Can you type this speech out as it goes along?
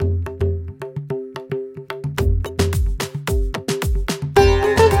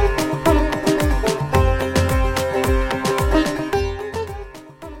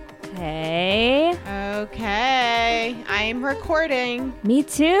recording. Me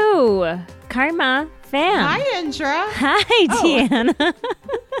too. Karma fam. Hi, Indra. Hi, Deanna.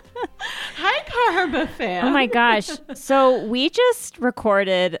 Hi, Karma fam. Oh my gosh. So we just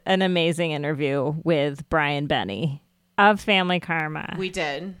recorded an amazing interview with Brian Benny of Family Karma. We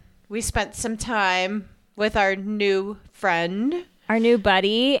did. We spent some time with our new friend. Our new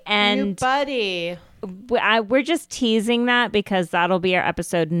buddy. And we're just teasing that because that'll be our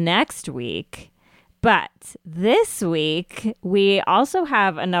episode next week. But this week, we also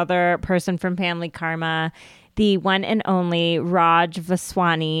have another person from Family Karma, the one and only Raj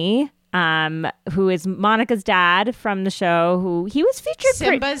Vaswani, who is Monica's dad from the show, who he was featured...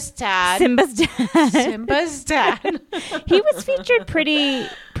 Simba's dad. He was featured pretty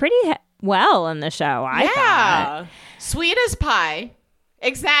well in the show, I thought. Sweet as pie.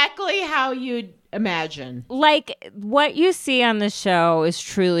 Exactly how you'd imagine. Like, what you see on the show is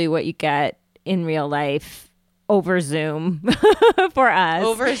truly what you get in real life over Zoom for us.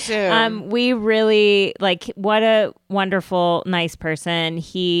 Over Zoom. We really what a wonderful, nice person.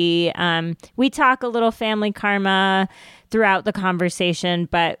 We talk a little Family Karma throughout the conversation,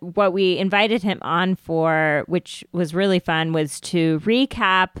 but what we invited him on for, which was really fun, was to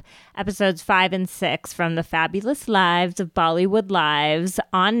recap episodes 5 and 6 from the Fabulous Lives of Bollywood Lives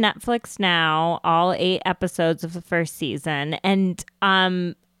on Netflix now, all 8 episodes of the first season. And,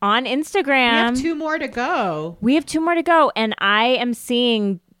 on Instagram. We have 2 more to go. And I am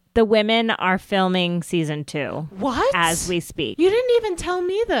seeing the women are filming season 2. What? As we speak. You didn't even tell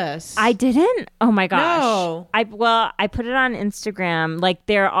me this. I didn't? Oh my gosh. No. I put it on Instagram. Like,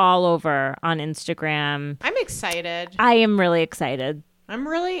 they're all over on Instagram. I'm excited. I am really excited.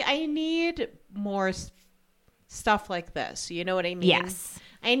 I need more stuff like this. You know what I mean? Yes.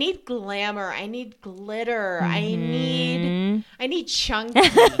 I need glamour. I need glitter. Mm-hmm. I need chunky.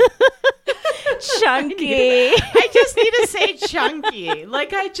 Chunky. I just need to say chunky.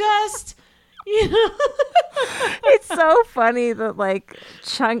 It's so funny that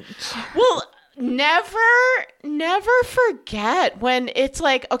Well, never forget when it's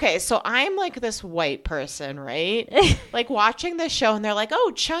like, okay, so I'm like this white person, right? Like watching this show and they're like,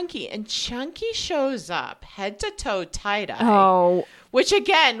 oh, Chunky. And Chunky shows up head to toe tie-dye. Oh. Which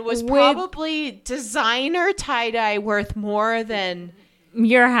again was probably designer tie-dye worth more than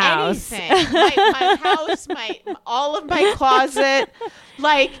your house. Anything. My house, all of my closet.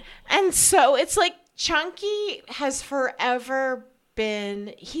 And so it's like Chunky has forever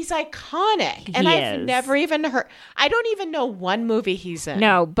been, he's iconic. And I've never even heard, I don't even know one movie he's in.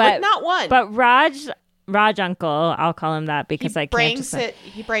 No, but not one. But Raj Uncle, I'll call him that because I can't just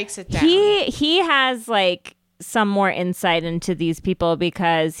he breaks it down. He has some more insight into these people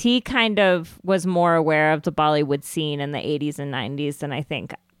because he kind of was more aware of the Bollywood scene in the 80s and 90s than I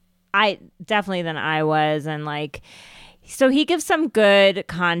think than I was. And so he gives some good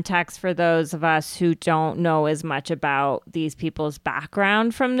context for those of us who don't know as much about these people's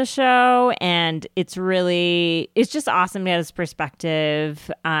background from the show. And it's just awesome to get his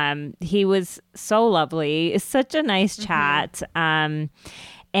perspective. He was so lovely. It's such a nice chat. And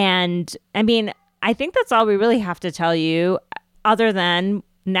I mean, I think that's all we really have to tell you, other than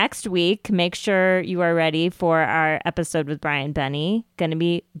next week, make sure you are ready for our episode with Brian Benny. Going to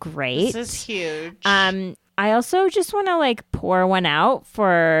be great. This is huge. I also just want to pour one out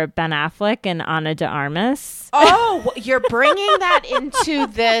for Ben Affleck and Ana de Armas. Oh, you're bringing that into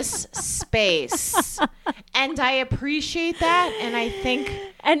this space. And I appreciate that. And I think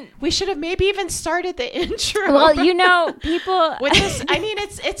we should have maybe even started the intro. Well, people with this, I mean,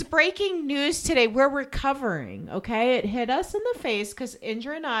 it's breaking news today. We're recovering. Okay. It hit us in the face because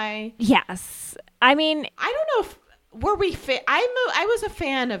Indra and I. Yes. I mean, I don't know if I was a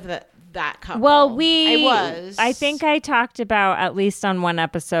fan of that couple. Well, I think I talked about, at least on one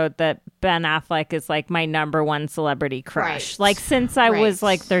episode, that Ben Affleck is my number one celebrity crush. Right. Since I was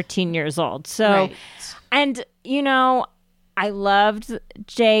 13 years old. So, and I loved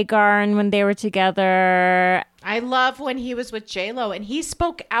Jay Garn when they were together. I love when he was with J-Lo, and he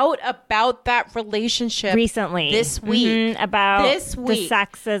spoke out about that relationship recently this week. About the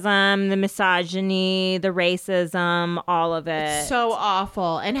sexism, the misogyny, the racism, all of it. It's so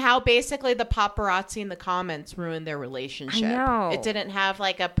awful. And how basically the paparazzi in the comments ruined their relationship. I know. It didn't have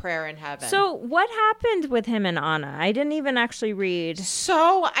a prayer in heaven. So what happened with him and Anna? I didn't even actually read.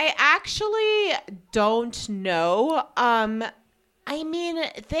 So I actually don't know. I mean,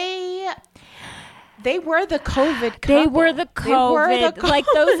 they were the COVID couple. They were the COVID. Like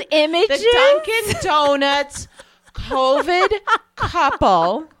those images. The Dunkin' Donuts COVID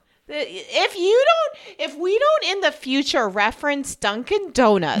couple. If we don't in the future reference Dunkin'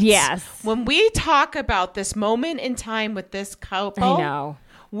 Donuts, Yes. when we talk about this moment in time with this couple, I know.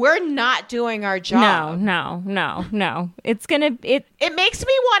 we're not doing our job. No. It It makes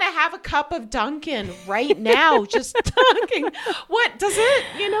me want to have a cup of Dunkin' right now. Just talking. What does it?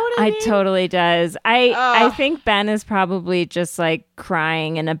 You know what I mean? It totally does. I think Ben is probably just like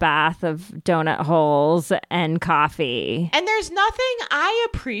crying in a bath of donut holes and coffee. And there's nothing I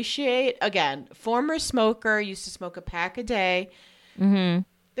appreciate. Again, former smoker, used to smoke a pack a day. Mm-hmm.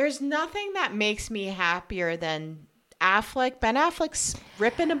 There's nothing that makes me happier than Ben Affleck's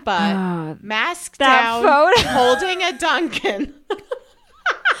ripping a butt, masked down, photo. holding a Dunkin'.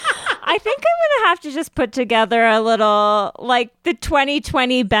 I think I'm going to have to just put together a little, like, the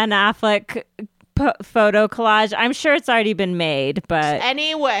 2020 Ben Affleck photo collage. I'm sure it's already been made, but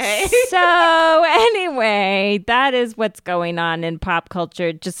Anyway, that is what's going on in pop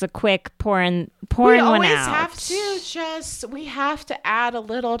culture. Just a quick pouring we one always out. we have to add a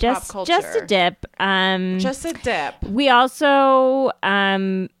little Just, pop culture. just a dip. Just a dip. We also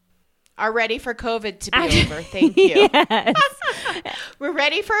Are ready for COVID to be over. Thank you. Yes. We're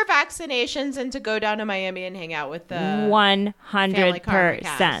ready for vaccinations and to go down to Miami and hang out with the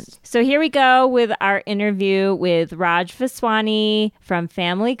 100%. So here we go with our interview with Raj Vaswani from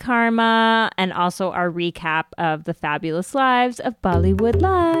Family Karma, and also our recap of the fabulous lives of Bollywood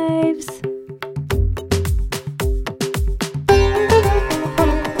Lives.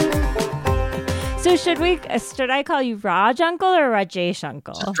 So should I call you Raj Uncle or Rajesh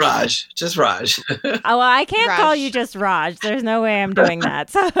Uncle? Just Raj. Oh, well, I can't Raj. call you just Raj. There's no way I'm doing that.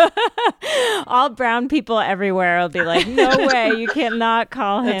 So all brown people everywhere will be like, no way, you cannot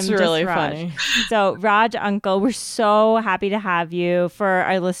call him That's just really Raj. funny. So Raj Uncle, we're so happy to have you. For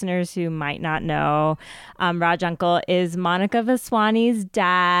our listeners who might not know, Raj Uncle is Monica Vaswani's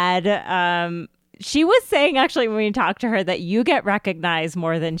dad. She was saying, actually, when we talked to her, that you get recognized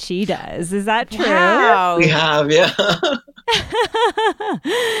more than she does. Is that true? Wow. We have, yeah.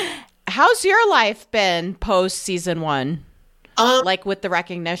 How's your life been post season 1? Like with the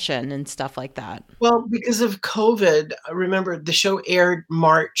recognition and stuff like that. Well, because of COVID, I remember the show aired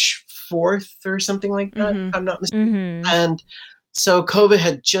March 4th or something like that, if I'm not mistaken. Mm-hmm. And so COVID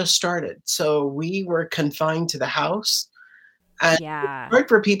had just started. So we were confined to the house. And Yeah. it's hard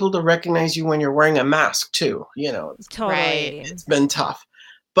for people to recognize you when you're wearing a mask too. You know, Totally. Right. it's been tough.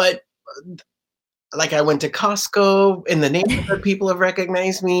 But like I went to Costco in the neighborhood, people have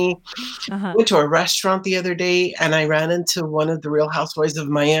recognized me. Uh-huh. Went to a restaurant the other day and I ran into one of the Real Housewives of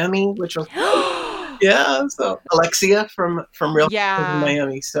Miami, which was yeah, so Alexia from Real Housewives of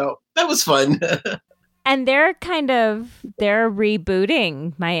Miami. So that was fun. And they're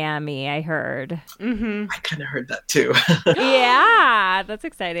rebooting Miami, I heard. Mm-hmm. I kind of heard that too. Yeah, that's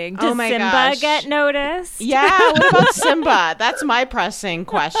exciting. Does Oh my Simba gosh. get noticed? Yeah, what about Simba? That's my pressing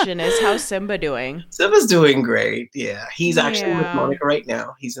question is how's Simba doing? Simba's doing great. Yeah, he's actually with Yeah. Monica right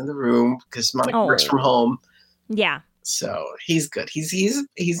now. He's in the room because Monica Oh. works from home. Yeah. So he's good. He's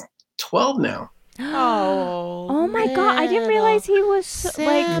 12 now. Oh my God. I didn't realize he was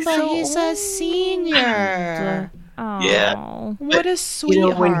Simba, so he's a old. senior. Oh. Yeah. What a You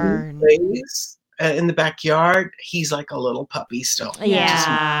sweetheart. know, when he plays in the backyard, he's like a little puppy still.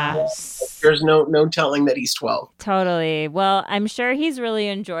 Yeah. Yes. There's no telling that he's 12. Totally. Well, I'm sure he's really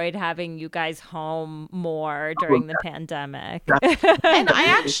enjoyed having you guys home more during the pandemic. And I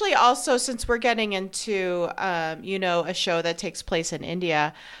actually also, since we're getting into, a show that takes place in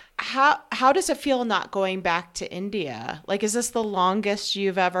India, how does it feel not going back to India? Like, is this the longest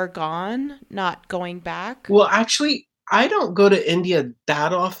you've ever gone, not going back? Well, actually, I don't go to India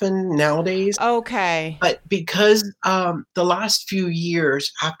that often nowadays. Okay. But because the last few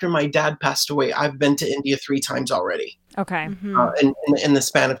years after my dad passed away, I've been to India 3 times already Okay. in the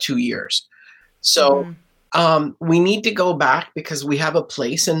span of 2 years. So we need to go back because we have a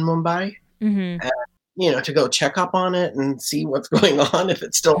place in Mumbai, Mm-hmm. to go check up on it and see what's going on, if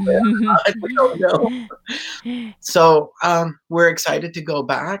it's still there. We don't know. So we're excited to go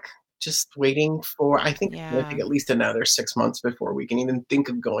back. Just waiting for, I think it's going to take at least another 6 months before we can even think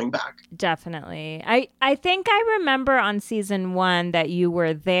of going back. Definitely. I think I remember on season 1 that you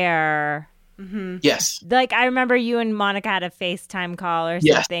were there. Mm-hmm. Yes. Like, I remember you and Monica had a FaceTime call or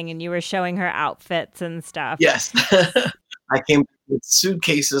something, and you were showing her outfits and stuff. Yes. I came with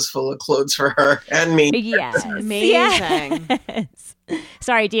suitcases full of clothes for her and me. Yes. Amazing. Yes.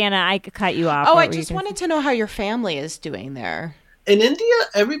 Sorry, Deanna, I cut you off. Oh, What I were you just gonna wanted to know how your family is doing there. In India,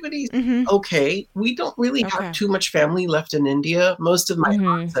 everybody's okay. We don't really Okay. have too much family left in India. Most of my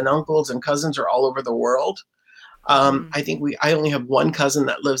aunts and uncles and cousins are all over the world. I think I only have one cousin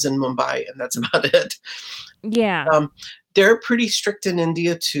that lives in Mumbai, and that's about it. Yeah. They're pretty strict in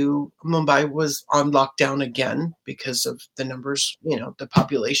India too. Mumbai was on lockdown again because of the numbers. The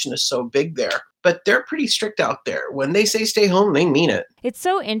population is so big there. But they're pretty strict out there. When they say stay home, they mean it. It's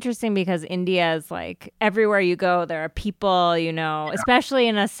so interesting because India is like everywhere you go, there are people, especially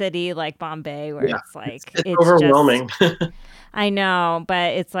in a city like Bombay where it's like it's overwhelming. I know,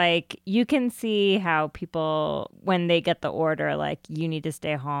 but it's like you can see how people, when they get the order, like you need to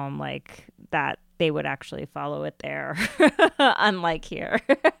stay home, like that they would actually follow it there, unlike here.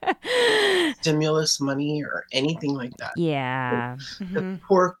 Stimulus money or anything like that. Yeah.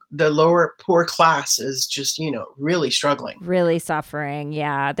 The lower poor class is just, really struggling. Really suffering.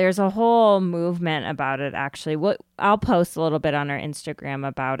 Yeah. There's a whole movement about it, actually. I'll post a little bit on our Instagram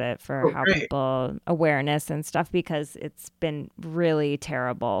about it for people awareness and stuff, because it's been really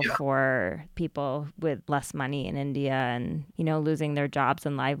terrible for people with less money in India and, losing their jobs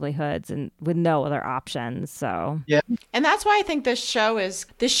and livelihoods and with no other options. So and that's why I think this show is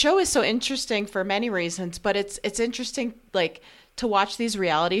so interesting for many reasons, but it's interesting like to watch these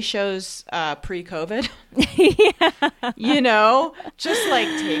reality shows pre-COVID. Just like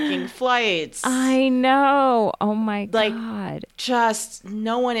taking flights. I know. Oh my God. Just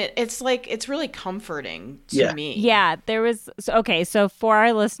knowing it. It's like, it's really comforting to me. Yeah, there was. So for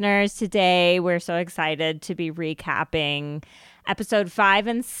our listeners today, we're so excited to be recapping episode 5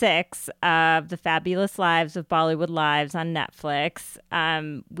 and 6 of The Fabulous Lives of Bollywood Lives on Netflix.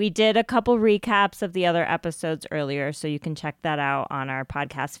 We did a couple recaps of the other episodes earlier, so you can check that out on our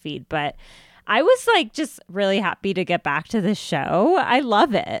podcast feed. But I was like just really happy to get back to the show. I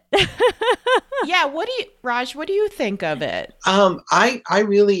love it. Yeah, Raj, what do you think of it? I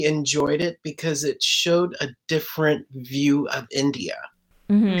really enjoyed it because it showed a different view of India.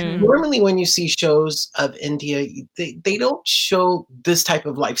 Mm-hmm. Normally when you see shows of India, they don't show this type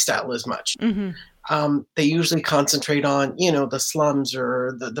of lifestyle as much. Mm-hmm. They usually concentrate on, the slums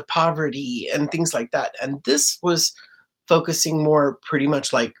or the poverty and things like that. And this was focusing more pretty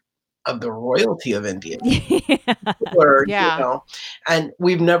much like of the royalty of India. And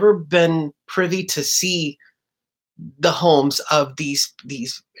we've never been privy to see the homes of these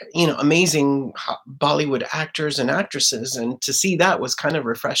amazing Bollywood actors and actresses, and to see that was kind of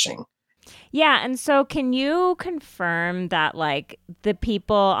refreshing. Yeah, and so can you confirm that like the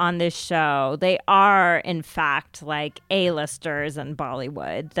people on this show, they are in fact like A-listers in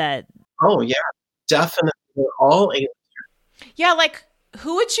Bollywood? Oh yeah, definitely, they're all A-listers. Yeah, like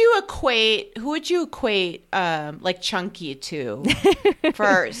who would you equate like Chunky to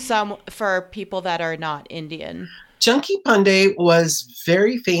for people that are not Indian? Chunky Pandey was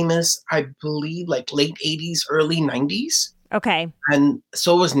very famous, I believe, like late 80s, early 90s. Okay. And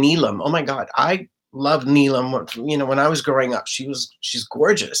so was Neelam. Oh my God, I loved Neelam. When I was growing up, she's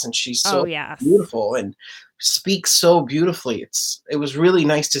gorgeous and she's so beautiful and speaks so beautifully. It was really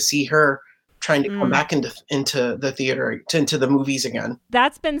nice to see her trying to come back into the theater, into the movies again.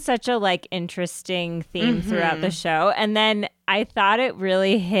 That's been such a like interesting theme throughout the show. And then I thought it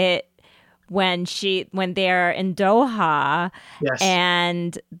really hit when they're in Doha,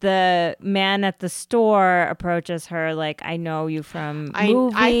 and the man at the store approaches her like, I know you from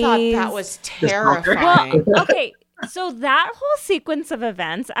movies. I thought that was terrifying. Well, okay, so that whole sequence of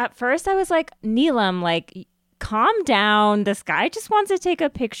events, at first I was like, Neelam, like, calm down. This guy just wants to take a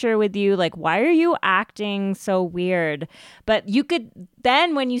picture with you. Like, why are you acting so weird? But you could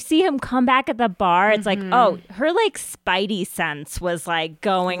then, when you see him come back at the bar, it's like, oh, her like spidey sense was like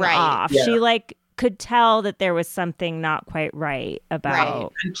going off. Yeah. She like could tell that there was something not quite right about. Right.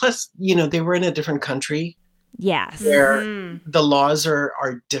 And plus, they were in a different country. Yes. Where the laws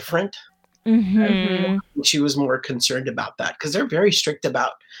are different. Mm-hmm. She was more concerned about that because they're very strict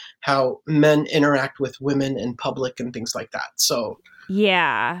about how men interact with women in public and things like that. So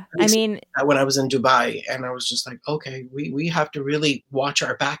yeah, I mean, when I was in Dubai, and I was just like, okay, we have to really watch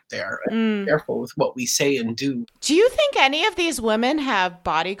our back there and be careful with what we say and do. Do you think any of these women have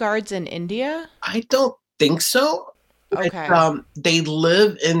bodyguards in India? I don't think so. Okay. They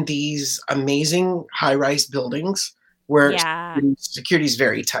live in these amazing high-rise buildings where security is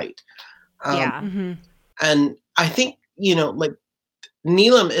very tight. And I think, like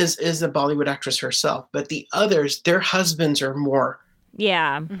Neelam is a Bollywood actress herself, but the others, their husbands are more.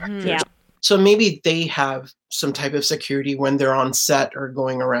 Yeah. Yeah. So maybe they have some type of security when they're on set or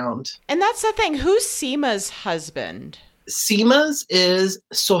going around. And that's the thing. Who's Seema's husband? Seema's is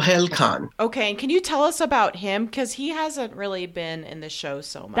Sohail Khan. Okay, and can you tell us about him? Because he hasn't really been in the show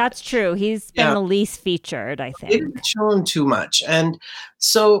so much. That's true. He's been the least featured, I think. They didn't show him too much. And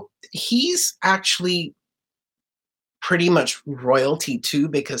so he's actually pretty much royalty too,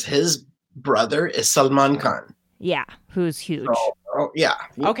 because his brother is Salman Khan. Yeah, who's huge. Yeah.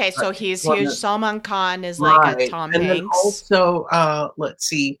 Okay, so he's huge. Salman Khan is like a Tom and Hanks. Then also, let's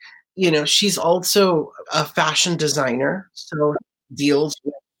see, she's also a fashion designer, so deals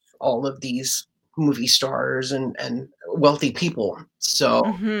with all of these movie stars and wealthy people. So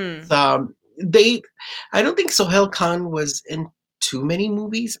I don't think Sohail Khan was in too many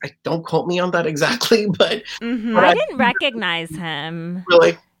movies. Don't quote me on that exactly, but I didn't recognize him.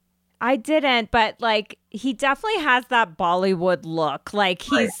 Really? I didn't, but like he definitely has that Bollywood look. Like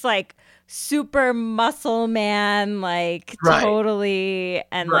he's like super muscle man, like totally,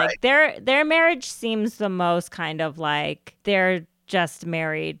 and like their marriage seems the most kind of like they're just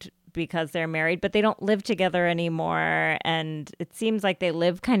married because they're married, but they don't live together anymore, and it seems like they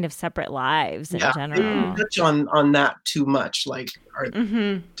live kind of separate lives in general. They didn't touch on that too much, like are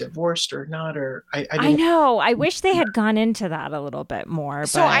they divorced or not, or I know. I wish they had gone into that a little bit more.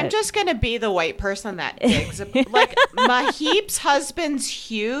 So I'm just gonna be the white person that digs. Like Mahip's husband's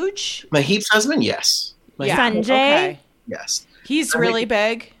huge. Mahip's husband, yes. Sanjay, okay. Yes. He's really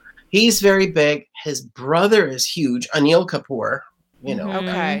big. He's very big. His brother is huge, Anil Kapoor.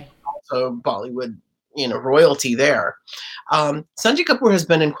 Okay. Also Bollywood, royalty there. Sanjay Kapoor has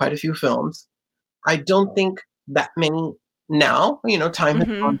been in quite a few films. I don't think that many now, time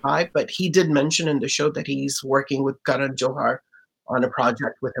has gone by, but he did mention in the show that he's working with Karan Johar on a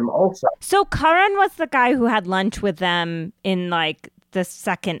project with him also. So Karan was the guy who had lunch with them in like the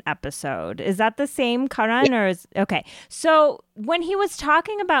second episode. Is that the same Karan or is okay? So when he was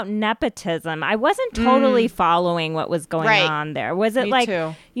talking about nepotism, I wasn't totally following what was going on there. Was it Me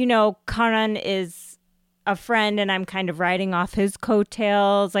too. Karan is a friend and I'm kind of riding off his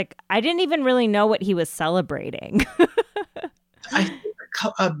coattails? Like I didn't even really know what he was celebrating. I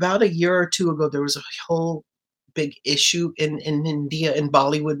think about a year or two ago, there was a whole big issue in India, in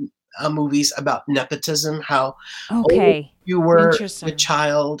Bollywood movies about nepotism, how you were the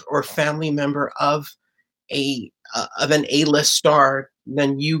child or family member of an A-list star,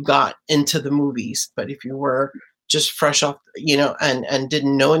 then you got into the movies. But if you were just fresh off, and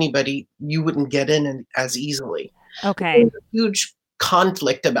didn't know anybody, you wouldn't get in as easily. Okay. There's a huge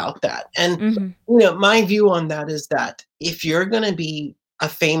conflict about that. And, my view on that is that if you're going to be a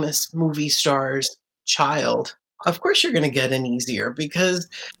famous movie star's child, of course you're going to get in easier because,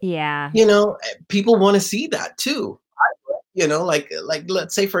 people want to see that too. Like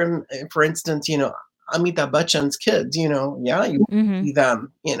let's say for instance, Amitabh Bachchan's kids, you see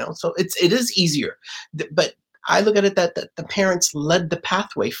them, so it is easier. But I look at it that the parents led the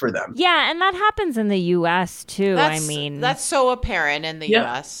pathway for them. Yeah, and that happens in the U.S. too. That's so apparent in the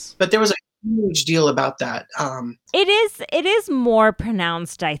U.S. But there was a huge deal about that. It is more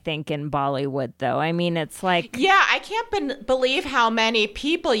pronounced, I think, in Bollywood, though. I mean, it's like... Yeah, I can't believe how many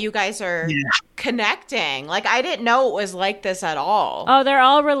people you guys are connecting. Like, I didn't know it was like this at all. Oh, they're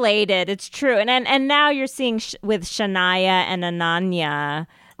all related. It's true. And now you're seeing with Shania and Ananya...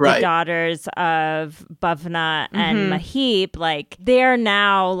 The daughters of Bhavna and Mahip, like they're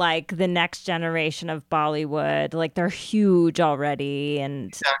now like the next generation of Bollywood. Like they're huge already,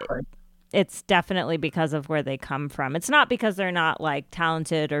 and it's definitely because of where they come from. It's not because they're not like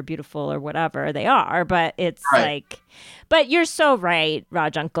talented or beautiful or whatever. They are, but it's like. But you're so right,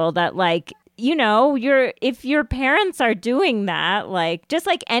 Raj Uncle, that like. If your parents are doing that, like just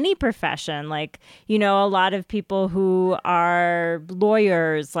like any profession, like, a lot of people who are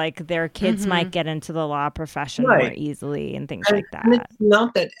lawyers, like their kids might get into the law profession more easily and things like that. And it's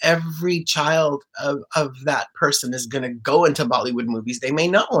not that every child of that person is going to go into Bollywood movies. They may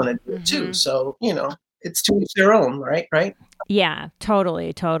not want to do it too. So, it's to each their own, right? Yeah,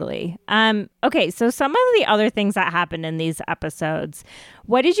 totally. Okay, so some of the other things that happened in these episodes,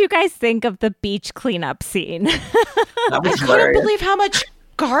 what did you guys think of the beach cleanup scene? I couldn't believe how much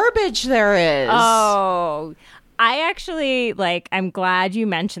garbage there is. Oh, I actually, I'm glad you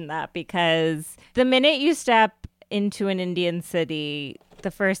mentioned that because the minute you step into an Indian city, the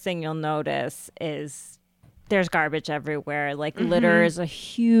first thing you'll notice is there's garbage everywhere. Like litter is a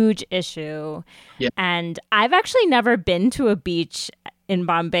huge issue. Yeah. And I've actually never been to a beach in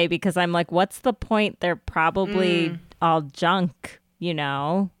Bombay because I'm like, what's the point? They're probably all junk,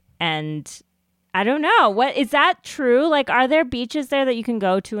 and I don't know. What is that true? Like, are there beaches there that you can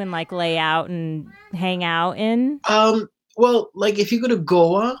go to and like lay out and hang out in? Well, like if you go to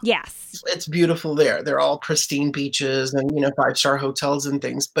Goa, yes, it's beautiful there. They're all pristine beaches and 5-star hotels and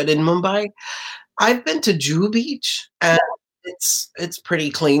things. But in Mumbai, I've been to Juhu Beach, and it's pretty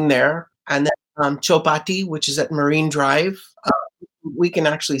clean there. And then Chowpatty, which is at Marine Drive, we can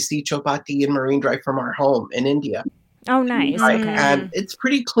actually see Chowpatty and Marine Drive from our home in India. Oh, nice. Right? Okay. And it's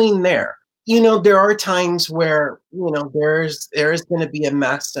pretty clean there. There are times where, there's going to be a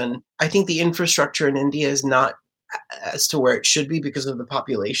mess. And I think the infrastructure in India is not as to where it should be because of the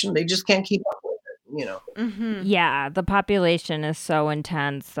population. They just can't keep up with it. Yeah, the population is so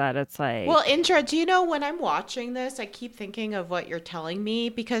intense that it's like... Well, Indra, do you know when I'm watching this, I keep thinking of what you're telling me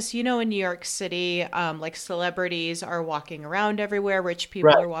because, in New York City, like celebrities are walking around everywhere, rich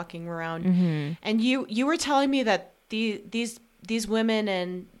people are walking around. And you were telling me that these women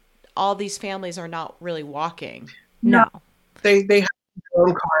and all these families are not really walking. No. They have their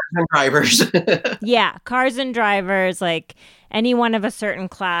own cars and drivers. Yeah, cars and drivers. Like anyone of a certain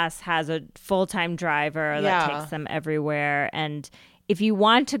class has a full-time driver that takes them everywhere. And if you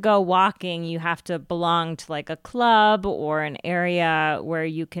want to go walking, you have to belong to like a club or an area where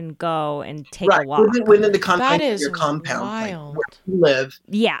you can go and take a walk. Within the confines of your compound, wild. Like where we live,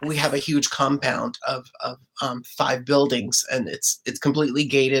 yeah, we have a huge compound of 5 buildings, and it's completely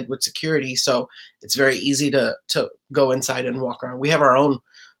gated with security, so it's very easy to go inside and walk around. We have our own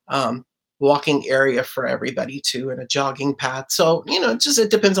walking area for everybody too, and a jogging path. So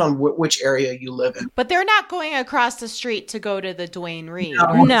it depends on which area you live in. But they're not going across the street to go to the Duane Reade No.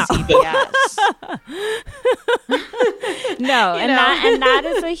 or the CVS. No, and that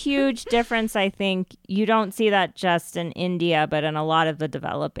is a huge difference. I think you don't see that just in India, but in a lot of the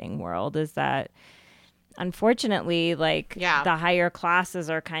developing world, is that unfortunately, like the higher classes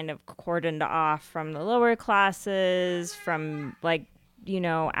are kind of cordoned off from the lower classes, from like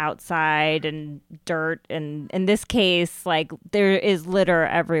outside and dirt. And in this case, like there is litter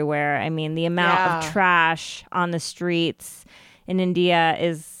everywhere. I mean, the amount of trash on the streets in India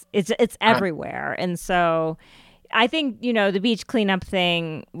it's everywhere. And so I think, the beach cleanup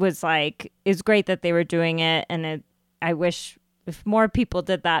thing is great that they were doing it. And I wish if more people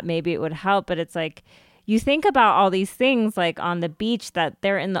did that, maybe it would help. But it's like, you think about all these things like on the beach that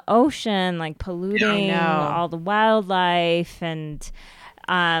they're in the ocean, like polluting all the wildlife and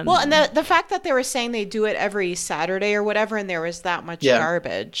well, and the fact that they were saying they do it every Saturday or whatever, and there was that much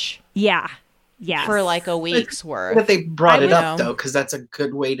garbage. Yeah. For like a week's worth. But they brought it up though, because that's a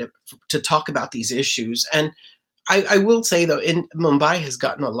good way to talk about these issues. And I will say though, in Mumbai has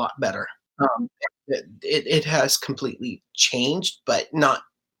gotten a lot better. It has completely changed, but not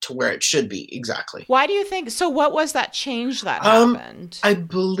to where it should be exactly. Why do you think so? What was that change that happened? I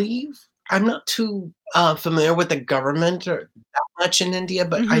believe I'm not too familiar with the government or that much in India,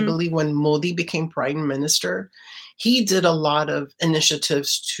 but I believe when Modi became prime minister, he did a lot of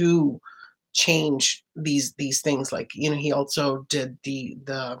initiatives to change these things. Like he also did the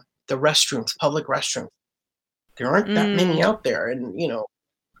restrooms, public restrooms. There aren't that many out there, and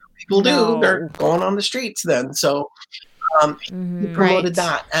people do. They're going on the streets then. So he promoted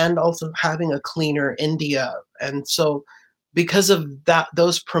that, and also having a cleaner India. And so because of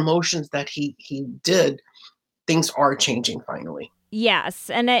those promotions that he did, things are changing finally. Yes,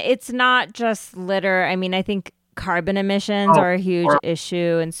 and it's not just litter. I mean, I think carbon emissions are a huge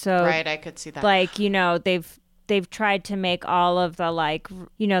issue, and so I could see that. Like they've tried to make all of the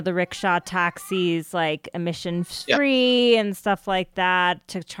the rickshaw taxis like emission free and stuff like that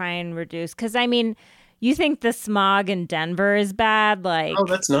to try and reduce. Because I mean, you think the smog in Denver is bad? Like,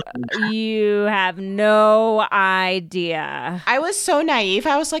 that's not. You have no idea. I was so naive.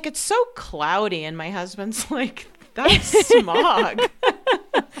 I was like, it's so cloudy, and my husband's like, that's smog.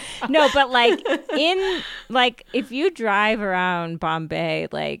 No, but if you drive around Bombay,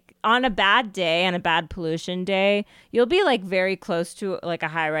 like on a bad day, on a bad pollution day, you'll be like very close to like a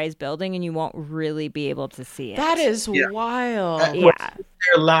high-rise building, and you won't really be able to see it. That is wild.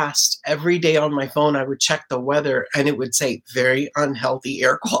 There last every day on my phone, I would check the weather, and it would say very unhealthy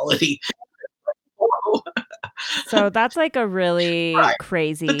air quality. So that's like a really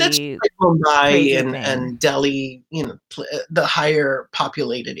crazy. But that's like Mumbai and Delhi, the higher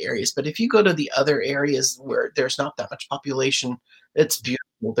populated areas. But if you go to the other areas where there's not that much population, it's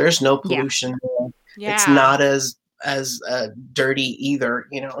beautiful. There's no pollution. Yeah. It's not as dirty either.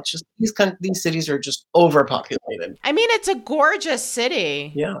 It's just these cities are just overpopulated. I mean, it's a gorgeous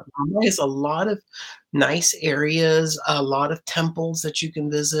city. Yeah, there's a lot of nice areas, a lot of temples that you can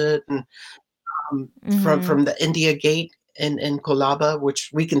visit, and from the India Gate in Kolaba, which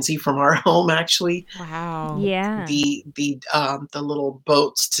we can see from our home actually. Wow. Yeah. The little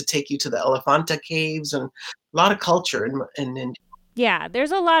boats to take you to the Elephanta caves, and a lot of culture in India. Yeah,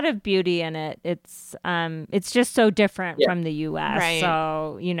 there's a lot of beauty in it. It's just so different from the US. Right.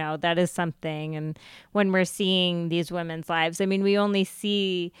 So, that is something. And when we're seeing these women's lives, I mean, we only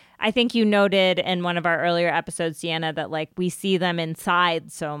see, I think you noted in one of our earlier episodes, Deanna, that like we see them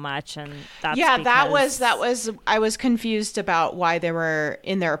inside so much, and that's that was I was confused about why they were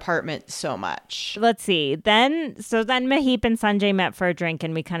in their apartment so much. Let's see. Then Maheep and Sanjay met for a drink,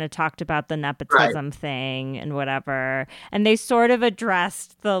 and we kind of talked about the nepotism thing and whatever. And they sort of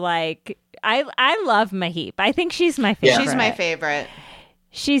addressed the like. I love Maheep. I think she's my favorite. She's my favorite.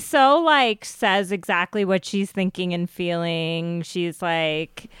 She's so like says exactly what she's thinking and feeling. She's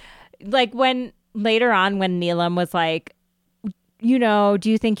like when later on when Neelam was like, do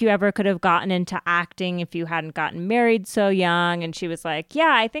you think you ever could have gotten into acting if you hadn't gotten married so young? And she was like,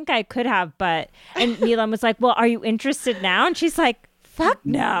 yeah, I think I could have. And Neelam was like, well, are you interested now? And she's like, fuck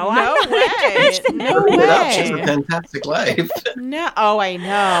no. No way. No way. She has a fantastic life. No. Oh, I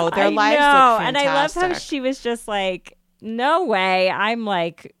know. Their lives look fantastic. And I love how she was just like, no way. I'm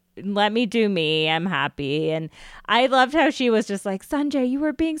like, let me do me. I'm happy. And I loved how she was just like, Sanjay, you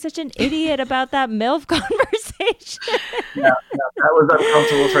were being such an idiot about that MILF conversation. Yeah, that was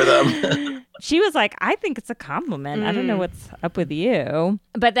uncomfortable for them. She was like, I think it's a compliment. I don't know what's up with you.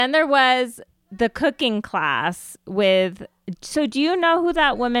 But then there was the cooking class with, so do you know who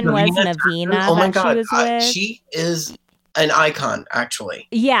that woman was, Navina? Oh my God. She was with? She is an icon, actually.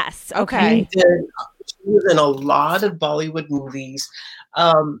 Yes. Okay. She was in a lot of Bollywood movies.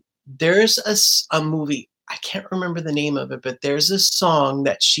 There's a movie, I can't remember the name of it, but there's a song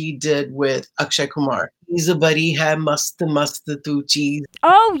that she did with Akshay Kumar. He's a buddy, hai mast mast tu cheez.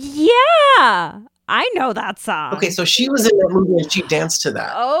 Oh, yeah. I know that song. Okay, so she was in that movie and she danced to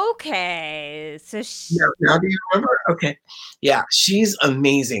that. Okay. So now do you remember? Okay. Yeah, she's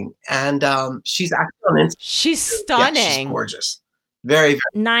amazing. And she's actually on Instagram. She's stunning. Yeah, she's gorgeous. Very,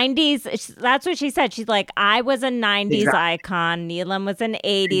 very 90s. That's what she said. She's like, I was a 90s icon. Neelam was an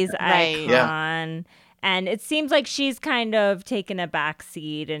 80s icon. Yeah. And it seems like she's kind of taken a back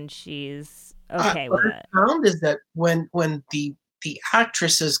seat and she's okay with it. What I found is that when the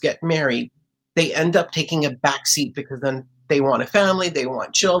actresses get married, they end up taking a back seat because then they want a family, they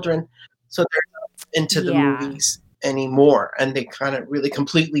want children. So they're not into the movies anymore. And they kind of really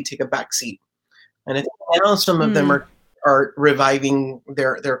completely take a back seat. And I think now some of them are reviving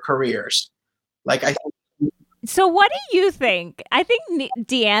their careers. Like I think. So what do you think? I think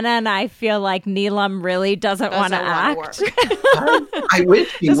Deanna and I feel like Neelam really doesn't want to act. I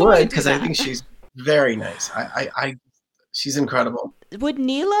wish she would, because I think she's very nice. She's incredible. Would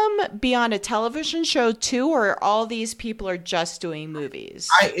Neelam be on a television show too, or all these people are just doing movies?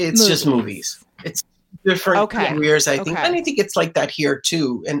 It's just movies. It's different careers, I think. And I think it's like that here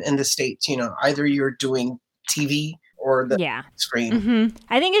too in the States. Either you're doing TV or the screen. Mm-hmm.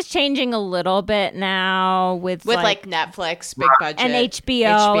 I think it's changing a little bit now with like Netflix, big budget, and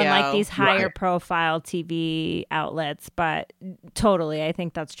HBO and like these higher profile TV outlets. But totally, I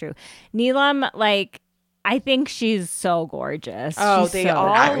think that's true. Neelam, like, I think she's so gorgeous. Oh, she's they so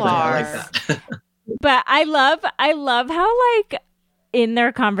all gorgeous. are. I like that. But I love how like in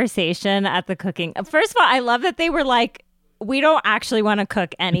their conversation at the cooking. First of all, I love that they were like, we don't actually want to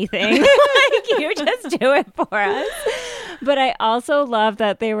cook anything. Like, you just do it for us. But I also love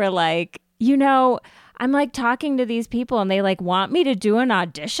that they were like, I'm like talking to these people and they like want me to do an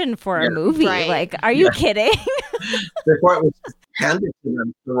audition for a movie. Right. Like, are you kidding? Before it was just handed to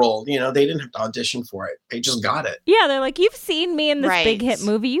them, the role. They didn't have to audition for it. They just got it. Yeah, they're like, you've seen me in this big hit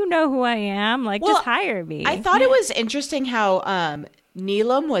movie. You know who I am. Like, just hire me. I thought it was interesting how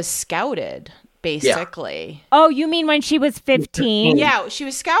Neelam was scouted. Basically. Yeah. Oh, you mean when she was 15? Yeah, she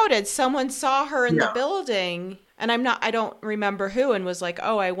was scouted. Someone saw her in the building, and I don't remember who, and was like,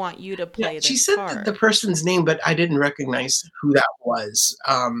 "Oh, I want you to play this." She said the person's name, but I didn't recognize who that was.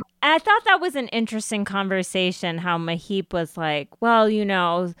 I thought that was an interesting conversation. How Maheep was like, "Well,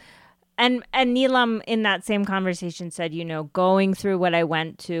 And Neelam in that same conversation said, going through what I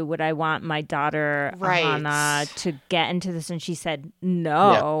went to, would I want my daughter Ahana to get into this? And she said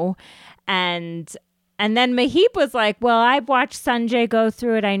no. Yeah. And then Maheep was like, well, I've watched Sanjay go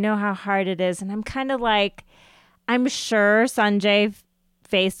through it. I know how hard it is. And I'm kind of like, I'm sure Sanjay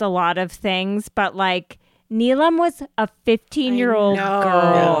faced a lot of things, but like Neelam was a 15-year-old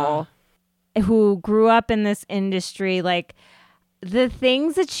girl who grew up in this industry. Like, the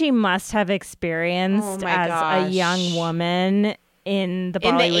things that she must have experienced as a young woman in the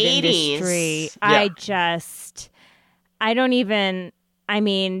Bollywood industry, I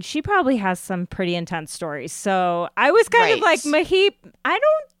mean, she probably has some pretty intense stories. So I was kind of like, Maheep, I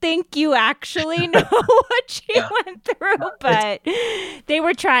don't think you actually know what she went through, but they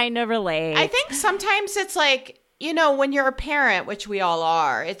were trying to relate. I think sometimes it's like, you know, when you're a parent, which we all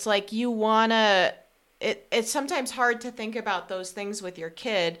are, it's like you want to, it's sometimes hard to think about those things with your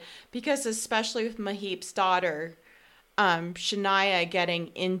kid because especially with Maheep's daughter, Shania getting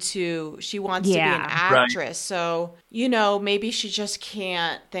into, she wants to be an actress. Right. So, you know, maybe she just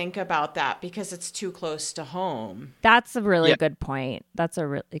can't think about that because it's too close to home. That's a really good point. That's a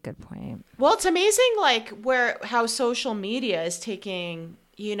really good point. Well, it's amazing, like, how social media is taking,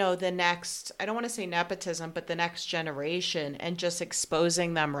 you know, the next, I don't want to say nepotism, but the next generation and just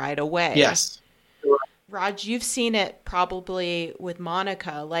exposing them right away. Yes. Raj, you've seen it probably with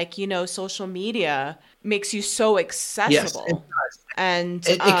Monica. Like, you know, social media makes you so accessible. Yes, it does. And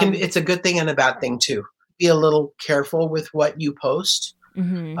it's a good thing and a bad thing too. Be a little careful with what you post.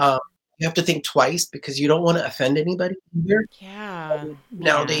 Mm-hmm. You have to think twice because you don't want to offend anybody either. Yeah.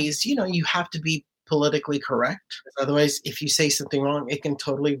 Nowadays, you know, you have to be politically correct. Otherwise, if you say something wrong, it can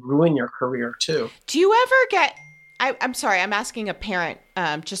totally ruin your career too. Do you ever get... I'm sorry, I'm asking a parent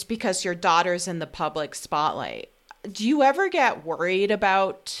just because your daughter's in the public spotlight. Do you ever get worried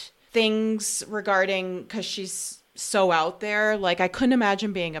about things regarding, because she's so out there? Like, I couldn't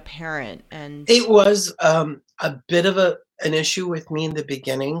imagine being a parent. And it was a bit of an issue with me in the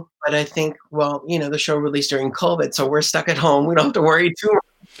beginning, but I think, well, you know, the show released during COVID, so we're stuck at home. We don't have to worry too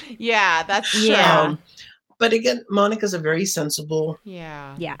much. Yeah, that's true. But again, Monica's a very sensible,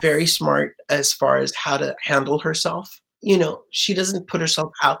 very smart as far as how to handle herself. You know, she doesn't put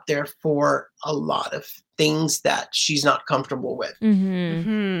herself out there for a lot of things that she's not comfortable with.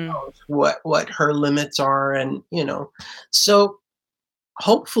 Mm-hmm. Mm-hmm. What her limits are, and you know, so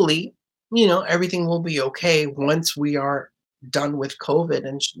hopefully, you know, everything will be okay once we are done with COVID,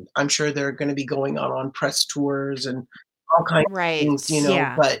 and I'm sure they're going to be going on press tours and all kinds of things, you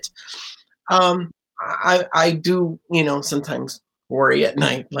know. But I do, you know, sometimes worry at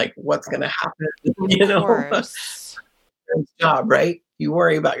night, like what's going to happen, you know. Job, right? You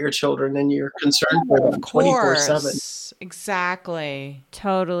worry about your children and you're concerned for them 24/7. Exactly.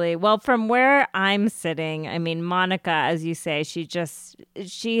 Totally. Well, from where I'm sitting, I mean, Monica, as you say, she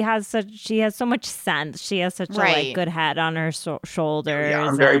has so much sense. She has such a like good head on her shoulders. Yeah,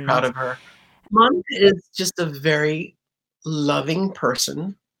 I'm very proud of her. Monica is just a very loving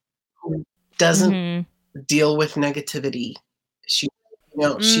person who doesn't deal with negativity. She, you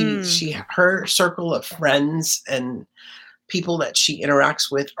know, she her circle of friends and people that she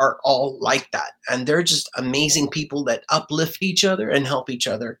interacts with are all like that, and they're just amazing people that uplift each other and help each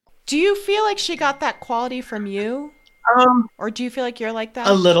other. Do you feel like she got that quality from you, or do you feel like you're like that?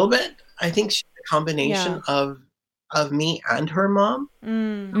 A little bit. I think she's a combination of me and her mom.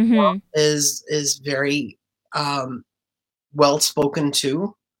 Mm-hmm. Mom is very well spoken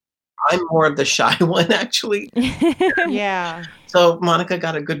too. I'm more of the shy one, actually. Yeah. So Monica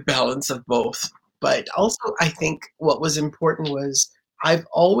got a good balance of both. But also, I think what was important was I've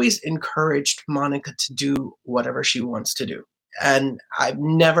always encouraged Monica to do whatever she wants to do. And I've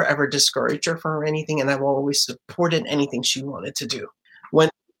never, ever discouraged her for anything. And I've always supported anything she wanted to do. When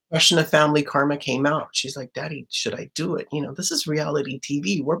the question of family karma came out, she's like, Daddy, should I do it? You know, this is reality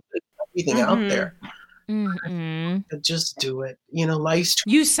TV. We're putting everything out there. Mm-hmm. Just do it. You know, life's...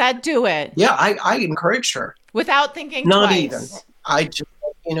 You said do it. Yeah, I encouraged her. Without thinking Not twice. even. I just...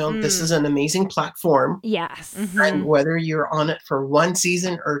 You know, this is an amazing platform. Yes. Mm-hmm. And whether you're on it for 1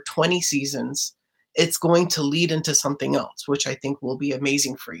 season or 20 seasons, it's going to lead into something else, which I think will be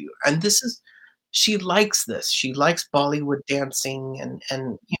amazing for you. And she likes this. She likes Bollywood dancing. And you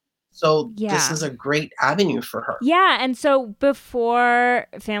know, so this is a great avenue for her. Yeah. And so before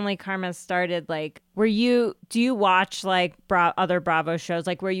Family Karma started, like, do you watch like other Bravo shows?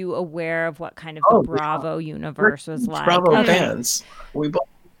 Like, were you aware of what kind of the Bravo universe was like? Bravo fans. We both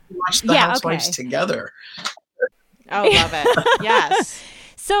watched The Housewives together. Oh, love it. Yes.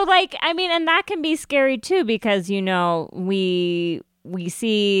 So, like, I mean, and that can be scary too, because, you know, we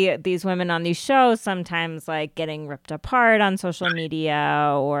see these women on these shows sometimes like getting ripped apart on social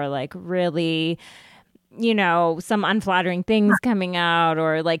media, or like really, you know, some unflattering things coming out,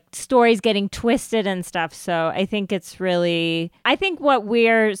 or like stories getting twisted and stuff. So I think what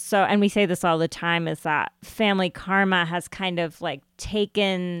and we say this all the time, is that Family Karma has kind of like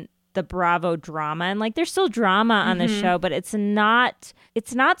taken the Bravo drama, and like there's still drama on the show, but it's not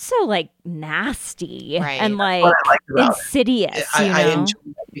so like nasty and like insidious. I enjoy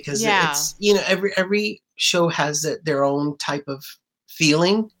that because it's, you know, every show has their own type of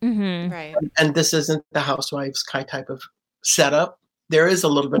feeling, right? And this isn't the Housewives type of setup, there is a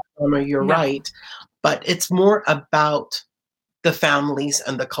little bit of drama, you're right, but it's more about the families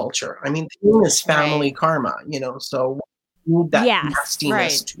and the culture. I mean, the theme is family karma, so we need that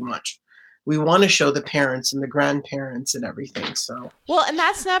nastiness too much. We want to show the parents and the grandparents and everything. So well, and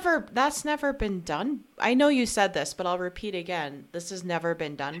that's never been done. I know you said this, but I'll repeat again. This has never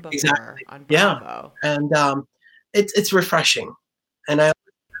been done before on Bravo. Yeah, and it's refreshing. And it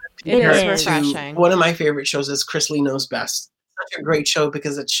is refreshing. One of my favorite shows is Chris Lee Knows Best. Such a great show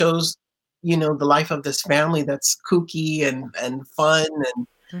because it shows, the life of this family that's kooky and fun and.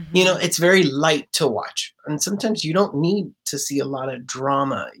 It's very light to watch. And sometimes you don't need to see a lot of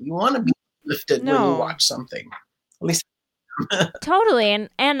drama. You want to be lifted when you watch something. At least totally.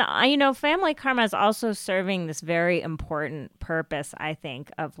 And Family Karma is also serving this very important purpose, I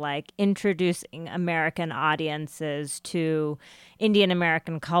think, of like introducing American audiences to Indian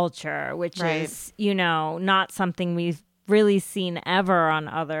American culture, which is, not something we've really seen ever on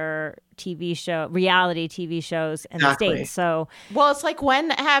other reality TV shows in the States. So, well, it's like, when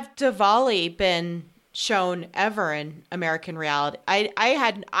have Diwali been shown ever in American reality? I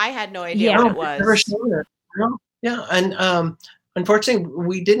had no idea what it was. Never shown it. No. Yeah, and unfortunately,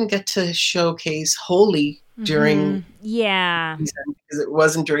 we didn't get to showcase Holi during because it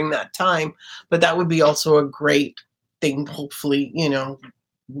wasn't during that time. But that would be also a great thing. Hopefully,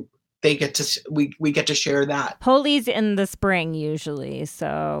 they get to we get to share that. Holi's in the spring usually.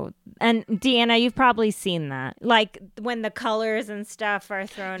 So, and Deanna, you've probably seen that, like when the colors and stuff are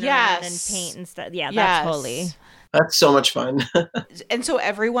thrown around and paint and stuff. Yeah, that's Holi. That's so much fun. And so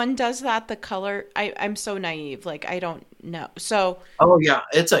everyone does that. The color. I'm so naive. Like, I don't know. So. Oh yeah,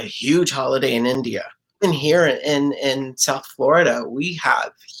 it's a huge holiday in India. And here in South Florida, we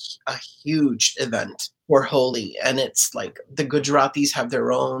have a huge event for Holi, and it's like the Gujaratis have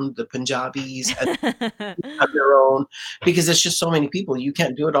their own, the Punjabis have their own, because it's just so many people. You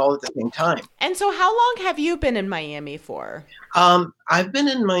can't do it all at the same time. And so how long have you been in Miami for? I've been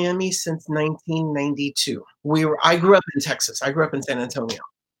in Miami since 1992. I grew up in Texas. I grew up in San Antonio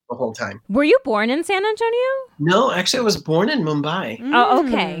the whole time. Were you born in San Antonio? No, actually I was born in Mumbai. Oh,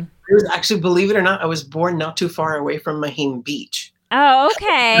 okay. I was actually, believe it or not, I was born not too far away from Mahim Beach. Oh,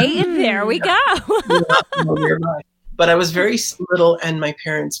 okay. There we go. But I was very little, and my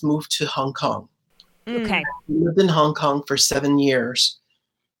parents moved to Hong Kong. Okay. We lived in Hong Kong for 7 years.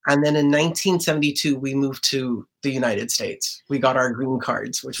 And then in 1972, we moved to the United States. We got our green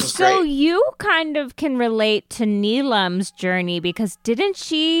cards, which was great. So you kind of can relate to Neelam's journey, because didn't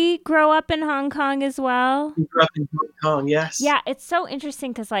she grow up in Hong Kong as well? She grew up in Hong Kong, yes. Yeah, it's so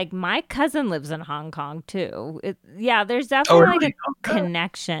interesting because, like, my cousin lives in Hong Kong, too. There's definitely like a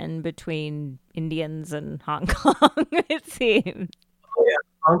connection between Indians and Hong Kong, it seems. Oh, yeah.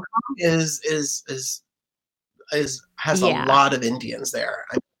 Hong Kong has a lot of Indians there.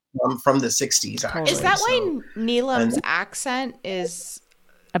 From the 60s, actually. Is that why Neelam's accent is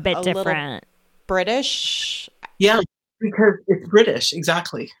a bit different? British? Yeah, because it's British,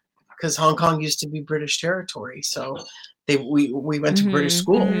 exactly. Because Hong Kong used to be British territory, so we went to British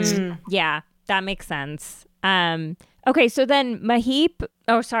schools. Yeah, that makes sense. Okay, so then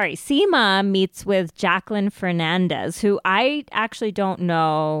Seema meets with Jacqueline Fernandez, who I actually don't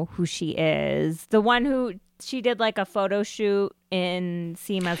know who she is. The one who she did like a photo shoot in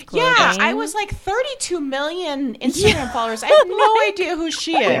Seema's clothing. Yeah, I was like 32 million Instagram followers. I have no idea who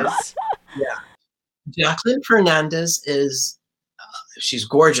she is. Yeah. Jacqueline Fernandez she's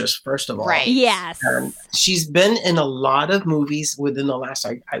gorgeous, first of all. Right. Yes. And she's been in a lot of movies within the last,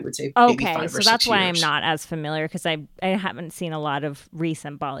 I would say, maybe 5 or 6 years. So that's why I'm not as familiar, because I haven't seen a lot of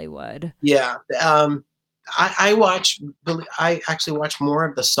recent Bollywood. Yeah. I actually watch more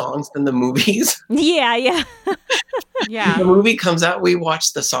of the songs than the movies. Yeah. Yeah. When the movie comes out, we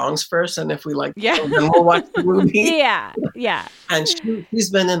watch the songs first, and if we like them, then we'll watch the movie. Yeah. And she's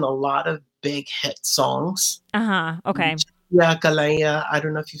been in a lot of big hit songs. Okay. Chitliya Kalaiya. I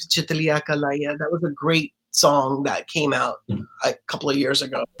don't know if you've Chitliya Kalaiya. That was a great song that came out a couple of years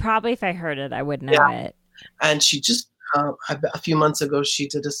ago. Probably if I heard it, I would know it. And she just a few months ago, she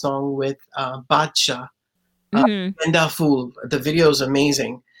did a song with Badshah. Genda Fool. The video is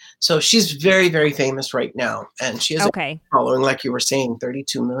amazing. So she's very, very famous right now, and she has a following, like you were saying,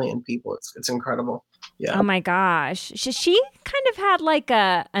 32 million people. It's incredible. Yeah. Oh my gosh, she kind of had like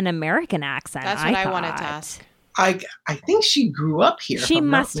an American accent. That's what I wanted to ask. I think she grew up here. She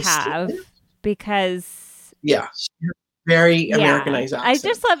must have, because she has very Americanized accent. I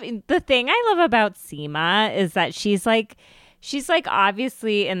just love the thing I love about Seema is that she's like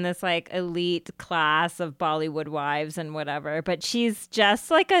obviously in this like elite class of Bollywood wives and whatever, but she's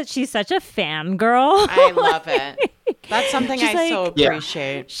just like she's such a fangirl. I love it. That's something She's I so Yeah.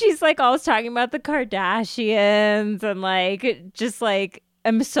 appreciate. she's like always talking about the Kardashians and like just like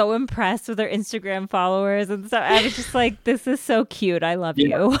I'm so impressed with her Instagram followers and stuff. I was just like, this is so cute. I love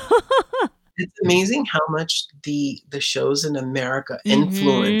you. It's amazing how much the shows in America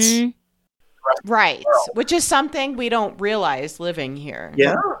influence. Mhm. Right. Which is something we don't realize living here.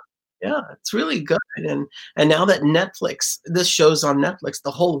 Yeah. Yeah, it's really good. And now that this show's on Netflix,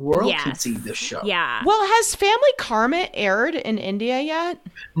 the whole world can see this show. Yeah. Well, has Family Karma aired in India yet?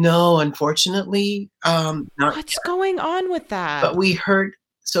 No, unfortunately, not What's going on with that? But we heard,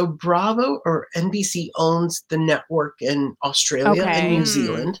 so Bravo or NBC owns the network in Australia and New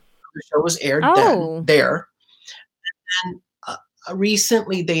Zealand. The show was aired there. And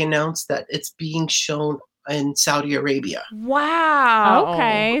recently they announced that it's being shown in Saudi Arabia. Wow.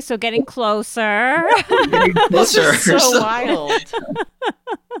 Okay, so getting closer. Getting closer. So wild.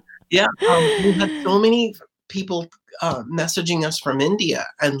 Yeah, we had so many people messaging us from India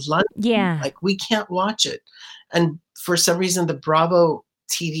and London. Yeah. Like, we can't watch it. And for some reason, the Bravo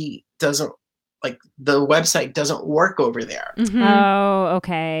TV doesn't, like, the website doesn't work over there. Mhm. Oh,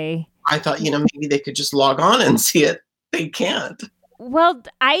 okay. I thought, maybe they could just log on and see it. They can't. Well,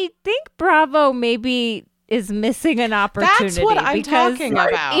 I think Bravo maybe is missing an opportunity. That's what I'm because talking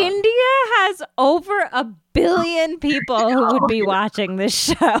about. India has over 1 billion people who would be watching this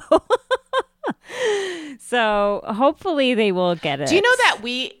show. So hopefully they will get it. Do you know that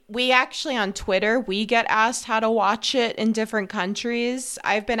we actually on Twitter, we get asked how to watch it in different countries?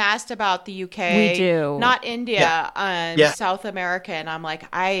 I've been asked about the UK. We do. Not India, Yeah. South America. And I'm like,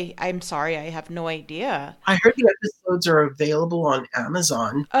 I'm sorry, I have no idea. I heard the episodes are available on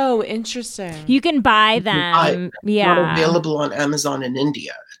Amazon. Oh, interesting. You can buy them. Yeah. Not available on Amazon in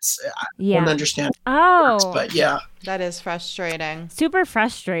India. I don't understand how it works, but yeah. That is frustrating. Super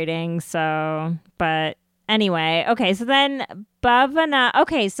frustrating. So, but anyway, okay. So then Bhavana.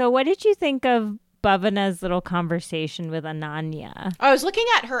 Okay, so what did you think of Bhavana's little conversation with Ananya? I was looking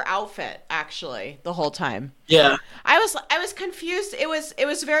at her outfit actually the whole time. Yeah. I was confused. It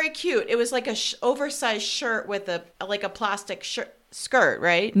was very cute. It was like a oversized shirt with a plastic skirt,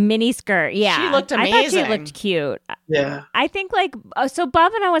 right? Mini skirt. Yeah. She looked amazing. I thought she looked cute. Yeah. I think so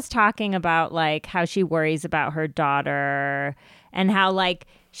Bhavana was talking about like how she worries about her daughter and how like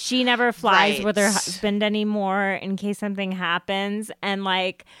she never flies with her husband anymore in case something happens. And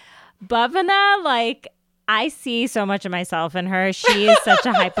like Bhavana, like I see so much of myself in her. She is such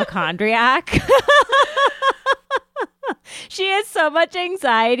a hypochondriac. She has so much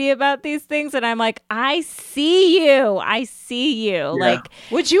anxiety about these things. And I'm like, I see you. Yeah. Like,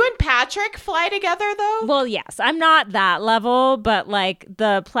 would you and Patrick fly together though? Well, yes, I'm not that level, but like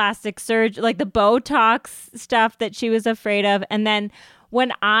the plastic surgery, like the Botox stuff that she was afraid of. And then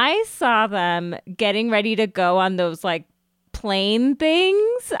when I saw them getting ready to go on those like plane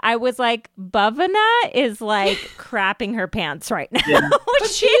things, I was like, Bhavana is like crapping her pants right now. Yeah. But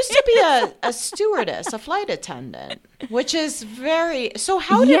she used to be a stewardess, a flight attendant, which is very... So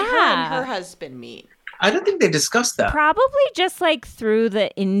how did her and her husband meet? I don't think they discussed that. Probably just like through the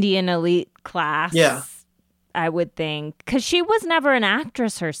Indian elite class. Yeah. I would think. Because she was never an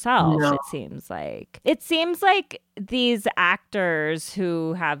actress herself, No. it seems like. It seems like these actors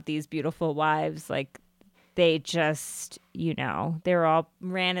who have these beautiful wives, like, they just, they're all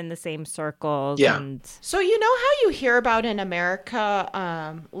ran in the same circles. Yeah. And So you know how you hear about in America,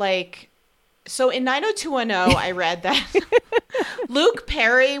 so in 90210, I read that Luke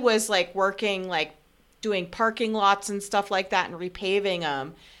Perry was like working, like doing parking lots and stuff like that and repaving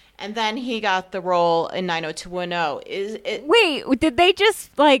them. And then he got the role in 90210. Wait, did they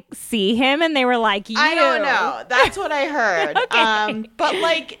just like see him and they were like, you? I don't know. That's what I heard. Okay. But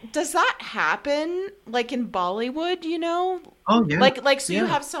like, does that happen like in Bollywood, Oh, yeah. So you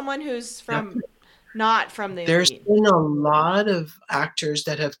have someone who's not from the There's elite. been a lot of actors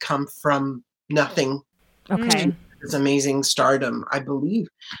that have come from nothing Okay. to this amazing stardom. I believe,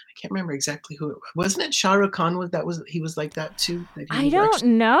 I can't remember exactly who it was. Wasn't it Shah Rukh Khan? He was like that too? I don't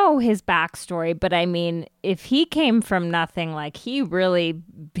know his backstory, but I mean, if he came from nothing, like he really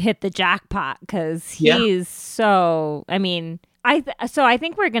hit the jackpot because he's so, I mean, I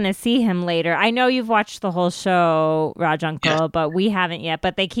think we're going to see him later. I know you've watched the whole show, Raj Uncle, but we haven't yet.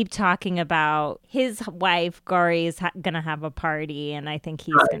 But they keep talking about his wife, Gauri, is going to have a party, and I think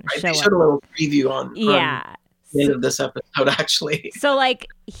he's going to show They up. showed a little preview on Yeah. the end of this episode, actually. So, like,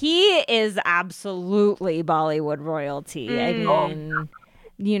 he is absolutely Bollywood royalty. I mean,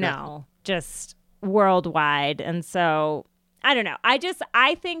 just worldwide. And so, I don't know.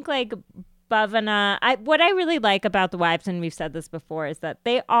 I think, like, Bhavana, what I really like about the wives, and we've said this before, is that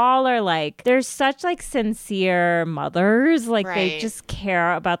they all are like, they're such like sincere mothers. Like they just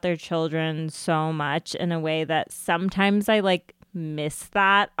care about their children so much in a way that sometimes I like miss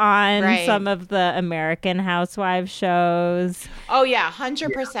that on some of the American housewives shows. Oh yeah,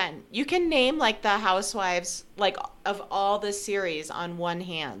 100%. You can name like the housewives like of all the series on one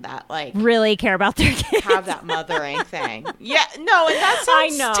hand that like really care about their kids, have that mothering thing. Yeah, no, and that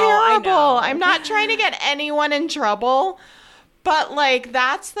sounds terrible. I'm not trying to get anyone in trouble, but like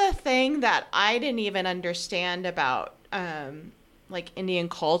that's the thing that I didn't even understand about like Indian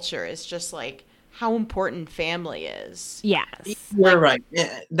culture is just like how important family is. Yes. You're right.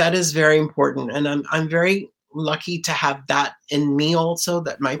 That is very important. And I'm very lucky to have that in me also,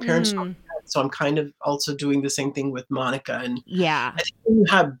 that my parents don't have. So I'm kind of also doing the same thing with Monica. And yeah, I think when you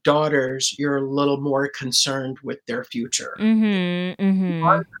have daughters, you're a little more concerned with their future. Get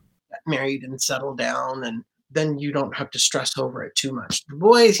married and settle down, and then you don't have to stress over it too much. The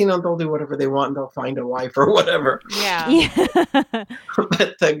boys, they'll do whatever they want and they'll find a wife or whatever. Yeah.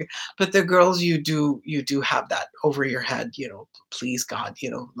 but the girls, you do have that over your head, please God,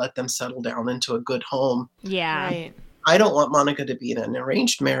 let them settle down into a good home. Yeah. Right. I don't want Monica to be in an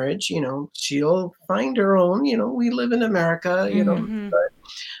arranged marriage, she'll find her own, we live in America,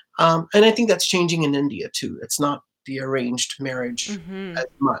 but, and I think that's changing in India too. It's not the arranged marriage as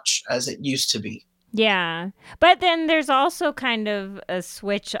much as it used to be. Yeah. But then there's also kind of a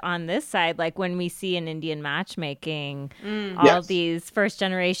switch on this side. Like when we see in Indian matchmaking, all these first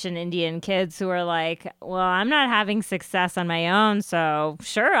generation Indian kids who are like, well, I'm not having success on my own. So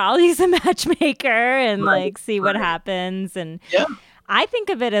sure, I'll use a matchmaker and like see what happens. And I think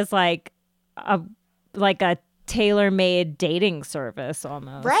of it as like a tailor-made dating service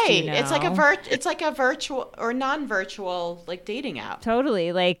almost. Right. It's like a virtual or non-virtual like dating app.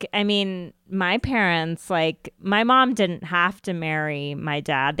 Totally. Like, I mean, my parents, like my mom didn't have to marry my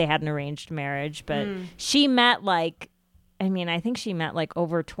dad. They had an arranged marriage, but she met like, I think she met like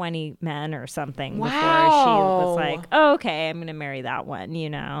over 20 men or something before she was like, oh, okay, I'm going to marry that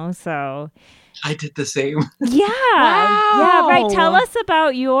one, So I did the same. Yeah. Wow. Yeah, right. Tell us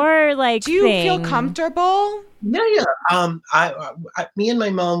about your like Do you thing. feel comfortable? Yeah. Me and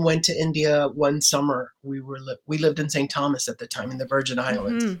my mom went to India one summer. We lived in St. Thomas at the time in the Virgin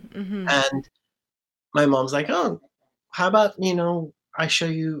Islands. And my mom's like, oh, how about, I show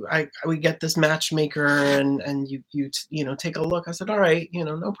you, we get this matchmaker and you take a look. I said, all right,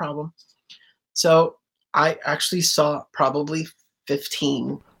 no problem. So I actually saw probably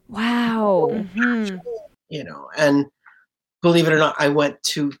 15. Wow. And believe it or not, I went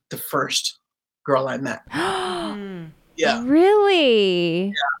to the first girl I met. Yeah. Really?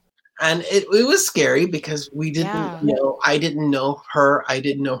 Yeah. And it was scary because we didn't know, I didn't know her. I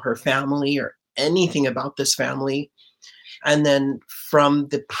didn't know her family or anything about this family. And then from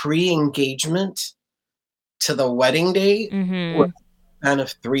the pre-engagement to the wedding day, was a span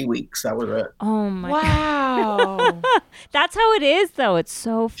of 3 weeks. That was it. Oh my God. That's how it is though. It's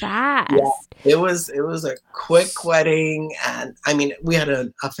so fast. Yeah. It was a quick wedding, and we had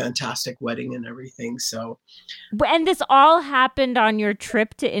a fantastic wedding and everything. So, and this all happened on your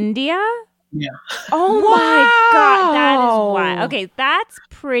trip to India? Yeah. Oh my God, that is wild. Okay, that's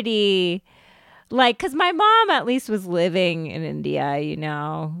pretty. Like, because my mom at least was living in India,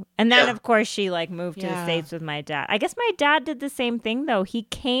 and then of course she like moved to the States with my dad. I guess my dad did the same thing though. He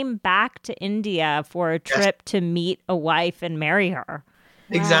came back to India for a trip to meet a wife and marry her.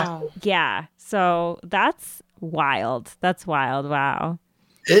 Exactly. Yeah. So that's wild. That's wild. Wow.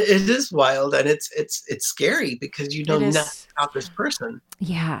 It is wild, and it's scary because you know nothing about this person.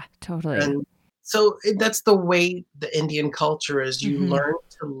 Yeah, totally. And so that's the way the Indian culture is. You learn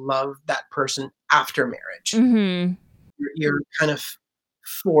to love that person after marriage. You're kind of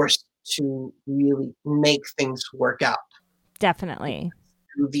forced to really make things work out. Definitely.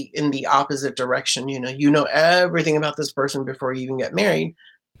 In the opposite direction, you know everything about this person before you even get married,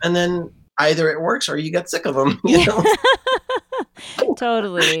 and then either it works or you get sick of them. You know?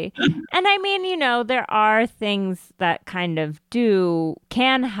 Totally. And there are things that kind of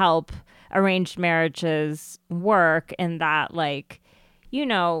can help arranged marriages work in that, like,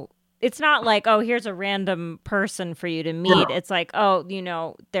 it's not like, oh, here's a random person for you to meet. It's like, oh,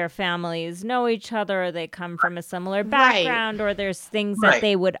 their families know each other, or they come from a similar background, or there's things that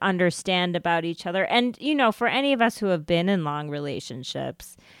they would understand about each other. And, for any of us who have been in long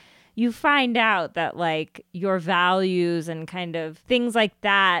relationships, you find out that like your values and kind of things like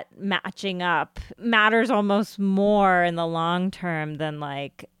that matching up matters almost more in the long term than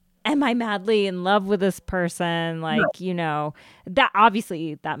like am I madly in love with this person? Like, you know, that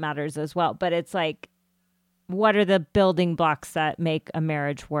obviously that matters as well. But it's like, what are the building blocks that make a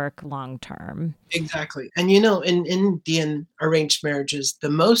marriage work long term? Exactly. And, you know, in Indian arranged marriages, the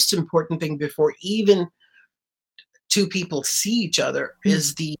most important thing before even two people see each other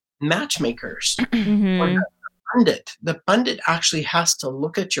is the matchmakers. Mm-hmm. The pundit actually has to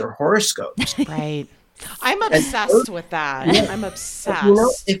look at your horoscopes. Right. I'm obsessed with that. Yeah. I'm obsessed. You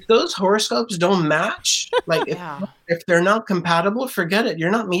know, if those horoscopes don't match, like Yeah. if they're not compatible, forget it.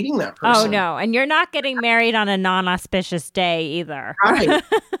 You're not meeting that person. Oh, no. And you're not getting married on a non-auspicious day either. Right.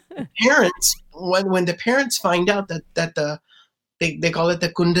 Parents, when the parents find out that they call it the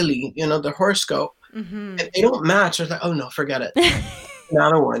kundali, you know, the horoscope, Mhm. if they don't match, they're like, oh no, forget it.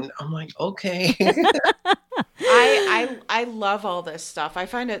 Another one. I'm like, okay. I love all this stuff. I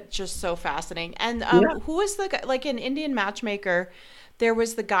find it just so fascinating. And who was the guy, like in Indian Matchmaker, there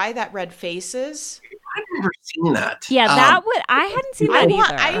was the guy that read faces. I've never seen that. Yeah, that would, I hadn't seen that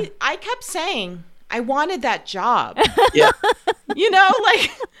either. I kept saying I wanted that job. Yeah. You know,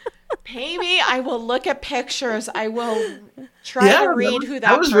 like pay me, I will look at pictures. I will try to read who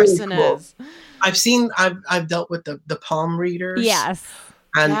that person really cool. is. I've dealt with the palm readers. Yes.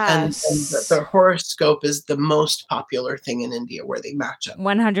 And the horoscope is the most popular thing in India where they match up.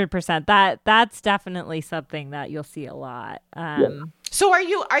 100%. That's definitely something that you'll see a lot. So are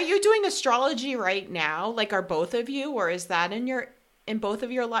you doing astrology right now? Like, are both of you, or is that in both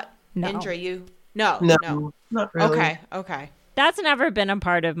of your No. Indra, you? No, Not really. Okay. That's never been a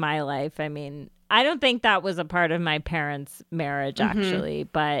part of my life. I mean, I don't think that was a part of my parents' marriage, actually,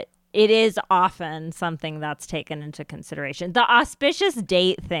 but it is often something that's taken into consideration. The auspicious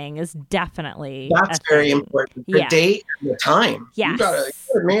date thing is definitely very important. The date and the time. Yes. You gotta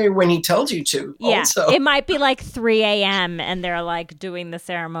marry when he tells you to. Yeah. Also. It might be like 3 a.m. and they're like doing the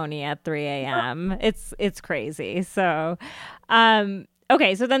ceremony at 3 a.m. It's crazy. So,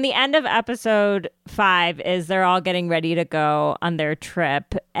 okay, so then the end of episode 5 is they're all getting ready to go on their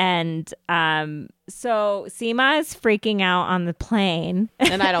trip. And so Seema is freaking out on the plane.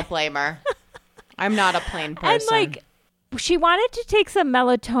 And I don't blame her. I'm not a plane person. And like, she wanted to take some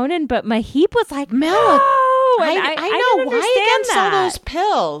melatonin, but Mahip was like, no. I know. Why against all those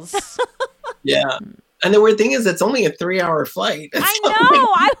pills? Yeah. And the weird thing is, it's only a 3-hour flight. I know.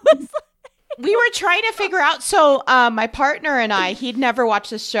 I was we were trying to figure out. So my partner and he'd never watched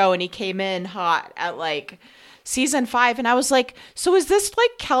the show, and he came in hot at like season 5, and I was like, so is this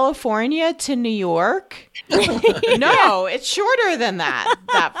like California to New York? No, it's shorter than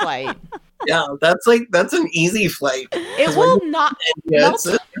that flight. Yeah, that's an easy flight. It will not. It's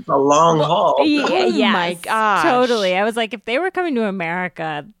a long haul. Yeah, my gosh. Totally. I was like, if they were coming to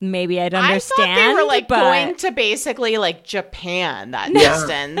America, maybe I'd understand. I thought they were like going to basically like Japan, that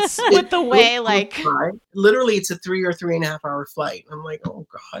distance, with the way like. Literally, it's a 3 or 3.5 hour flight. I'm like, oh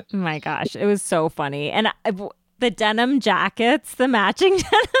God. Oh my gosh, it was so funny. And the denim jackets, the matching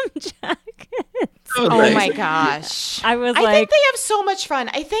denim jackets. Oh my gosh. I think they have so much fun.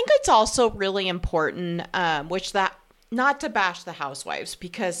 I think it's also really important, not to bash the housewives,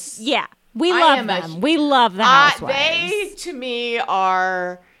 because we love them. We love the housewives. They to me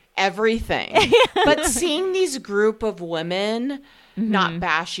are everything. But seeing these group of women not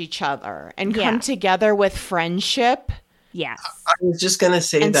bash each other and come together with friendship. Yes. I was just going to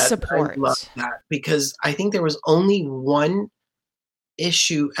say that support. I love that, because I think there was only one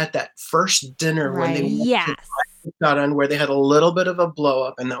issue at that first dinner when they got on, where they had a little bit of a blow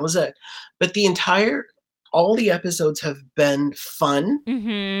up, and that was it. But all the episodes have been fun.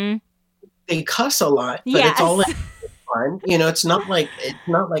 Mm-hmm. They cuss a lot, but it's all fun. You know, it's not like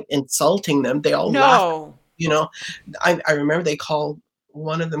insulting them. They all laugh. You know, I remember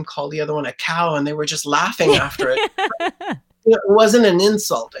one of them called the other one a cow, and they were just laughing after it. It wasn't an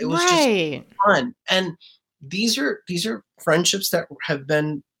insult. It was just fun. And these are friendships that have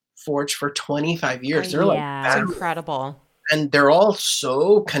been forged for 25 years. They're it's incredible. And they're all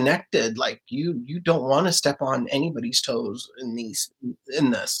so connected. Like you don't want to step on anybody's toes in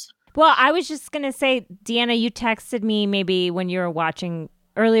this. Well, I was just going to say, Deanna, you texted me maybe when you were watching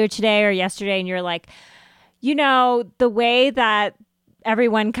earlier today or yesterday, and you're like, you know, the way that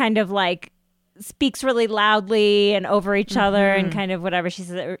everyone kind of like speaks really loudly and over each other and kind of whatever. She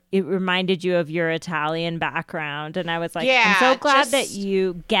said it reminded you of your Italian background. And I was like, I'm so glad that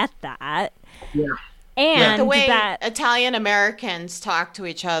you get that. Yeah. And the way Italian Americans talk to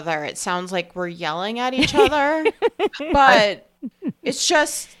each other, it sounds like we're yelling at each other. But it's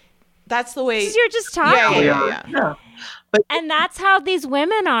just That's the way you're just talking. Yeah. And that's how these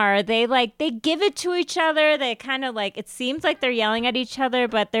women are. They give it to each other. They kind of like, it seems like they're yelling at each other,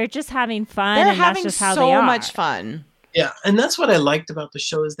 but they're just having fun. They're and having that's just how so they are. much fun. Yeah, and that's what I liked about the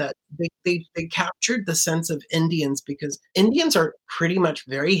show is that they captured the sense of Indians, because Indians are pretty much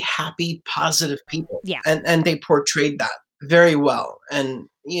very happy, positive people. Yeah. And they portrayed that very well. And,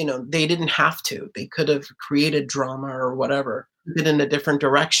 they didn't have to. They could have created drama or whatever, it in a different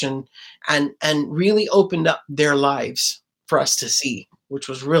direction, and really opened up their lives for us to see, which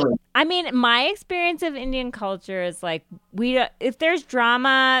was really... I mean, my experience of Indian culture is like, if there's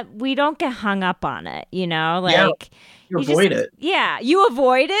drama, we don't get hung up on it, like... Yeah. You avoid it. Yeah, you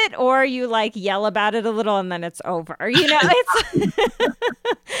avoid it, or you like yell about it a little and then it's over. It's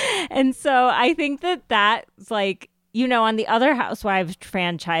and so I think that's like, on the other Housewives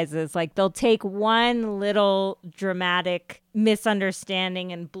franchises, like they'll take one little dramatic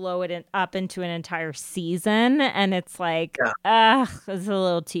misunderstanding and blow it up into an entire season, and it's like, it's a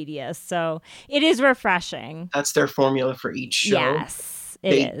little tedious. So it is refreshing. That's their formula for each show. Yes.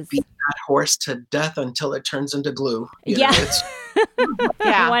 They beat that horse to death until it turns into glue. Yeah.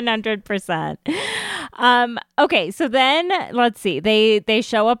 100%. Okay, so then let's see. They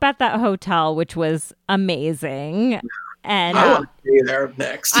show up at that hotel, which was amazing. And I want to be there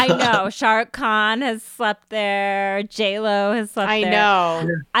next. I know. Shah Rukh Khan has slept there. J-Lo has slept there. I know.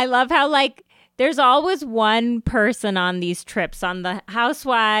 I love how there's always one person on these trips, on the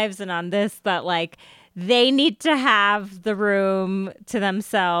Housewives and on this, that they need to have the room to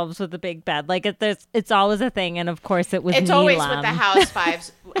themselves with a big bed. It's always a thing. And of course it was It's Neelam. always with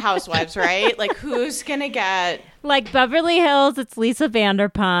the housewives, right? Like, who's going to get... Like Beverly Hills, it's Lisa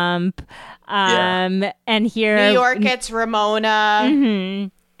Vanderpump. And here... New York, it's Ramona. Mm-hmm.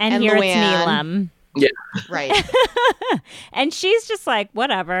 And here Luann. It's Neelam. Yeah. Right. And she's just like,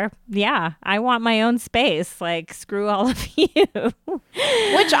 whatever. Yeah, I want my own space. Like, screw all of you.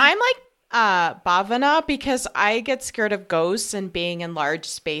 Which I'm like, Bhavana, because I get scared of ghosts and being in large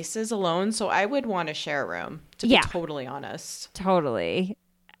spaces alone, so I would want to share a room, to be totally honest. Totally.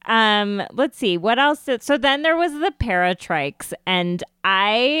 Let's see what else. So then there was the Paratrikes, and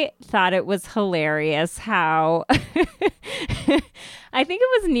I thought it was hilarious how I think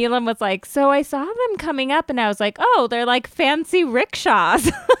it was Neelam was like, so I saw them coming up and I was like, oh, they're like fancy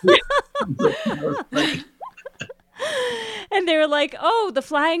rickshaws. And they were like, oh, the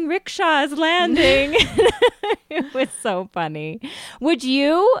flying rickshaw is landing. It was so funny. Would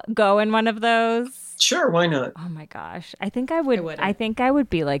you go in one of those? Sure, why not? Oh my gosh. I think I would. I think I would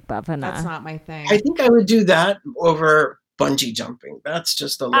be like Bhavana. That's not my thing. I think I would do that over bungee jumping. That's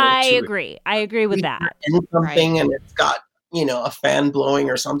just a little I too... agree. I agree with that. In something and it's got, a fan blowing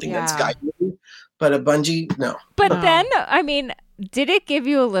or something that's guiding you. But a bungee, no. But then, I mean, did it give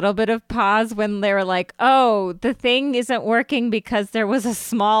you a little bit of pause when they were like, oh, the thing isn't working because there was a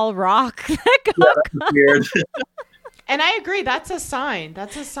small rock that got that's weird. And I agree. That's a sign.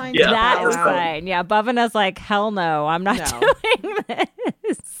 That's a sign. Yeah, that is a sign. Yeah. Bhavana's like, hell no, I'm not doing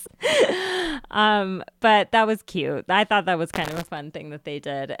this. But that was cute. I thought that was kind of a fun thing that they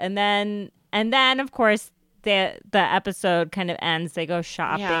did. And then of course, the episode kind of ends. They go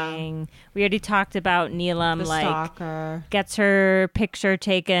shopping. Yeah. We already talked about Neelam, stalker. Gets her picture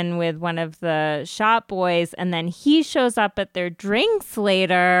taken with one of the shop boys, and then he shows up at their drinks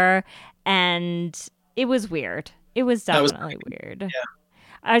later, and it was weird. It was definitely weird. Yeah.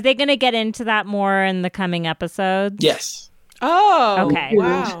 Are they going to get into that more in the coming episodes? Yes. Oh, okay.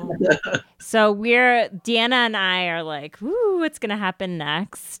 Wow. So Deanna and I are like, ooh, what's going to happen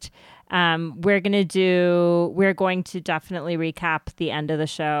next? We're going to definitely recap the end of the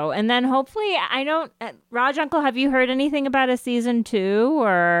show. And then hopefully, Raj Uncle, have you heard anything about a season 2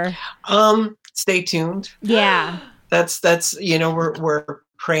 or? Stay tuned. Yeah. That's, we're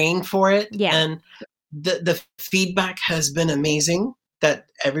praying for it. Yeah. And the feedback has been amazing that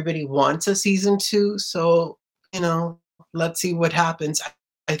everybody wants a season 2. So, let's see what happens.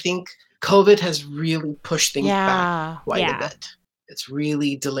 I think COVID has really pushed things back quite a bit. It's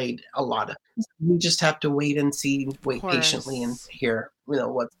really delayed a lot of things. We just have to wait patiently and hear,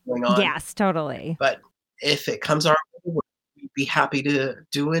 what's going on. Yes, totally. But if it comes our way, we'd be happy to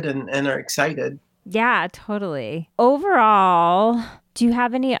do it and are excited. Yeah, totally. Overall, do you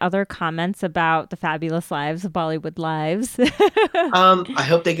have any other comments about the fabulous lives of Bollywood Lives? I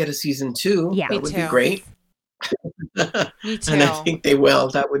hope they get a season 2. Yeah, that would be great. Me too. And I think they will.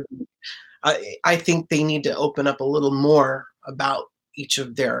 That would be. I think they need to open up a little more about each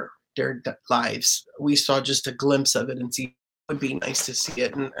of their lives. We saw just a glimpse of it, and it would be nice to see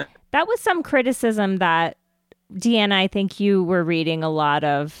it. And that was some criticism that Deanna, I think you were reading a lot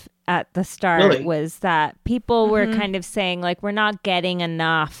of at the start Really? was that people were kind of saying, like, we're not getting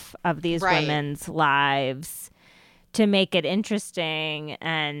enough of these Right. women's lives to make it interesting.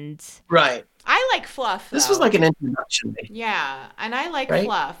 And Right. I like Fluff, though. This was like an introduction. Yeah, and I like Right?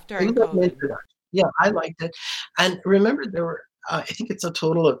 Fluff It during was like an COVID. introduction. Yeah, I liked it. And remember, there were, I think it's a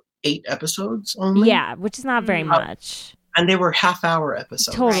total of 8 episodes only. yeah, which is not very much. And they were half-hour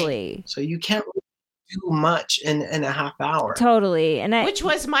episodes. Totally. So you can't really do much in a half hour. Totally. And Which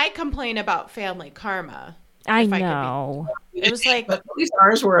was my complaint about Family Karma. I if I could be- know. It was like, But at least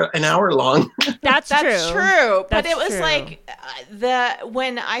ours were an hour long. That's true. But That's it was true. like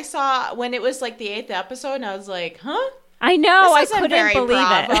when it was like the 8th episode, and I was like, huh? I know. I This isn't couldn't very believe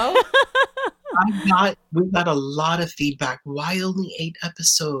Bravo. it. We got a lot of feedback. Why only 8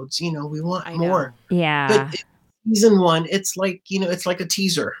 episodes? We want I know. more. Yeah. But season 1, it's like, it's like a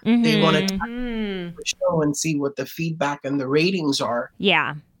teaser. They want to Hmm. show and see what the feedback and the ratings are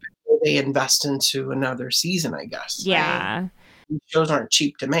Yeah. before they invest into another season, I guess. Yeah. These shows aren't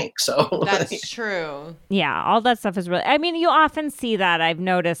cheap to make, so That's true. Yeah, all that stuff is really, I mean, you often see that. I've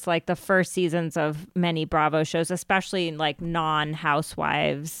noticed like the first seasons of many Bravo shows, especially in like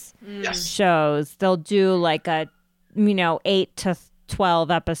non-housewives yes. shows, they'll do like a 8 to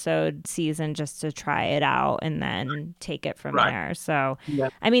 12 episode season just to try it out and then take it from Right. there. So Yeah.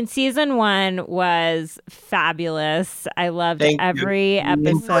 I mean, season 1 was fabulous. I loved Thank you. every Really enjoyed it.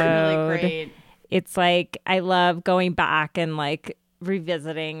 episode. Really great. It's like I love going back and like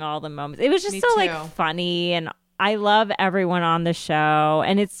revisiting all the moments. It was just Me so too. like funny, and I love everyone on the show,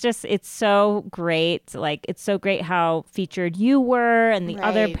 and it's so great. Like it's so great how featured you were and the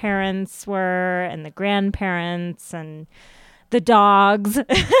other Right. parents were and the grandparents and the dogs. Well,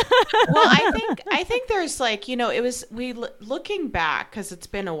 I think there's like, it was looking back, because it's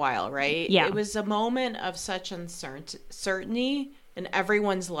been a while, right? Yeah. It was a moment of such uncertainty in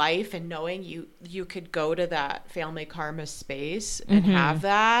everyone's life, and knowing you could go to that Family Karma space and have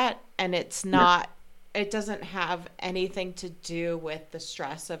that, and it's not it doesn't have anything to do with the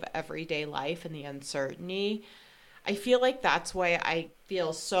stress of everyday life and the uncertainty. I feel like that's why I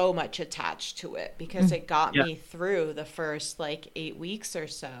feel so much attached to it, because it got me through the first like 8 weeks or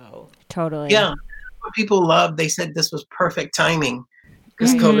so. Totally. Yeah. What people loved, they said this was perfect timing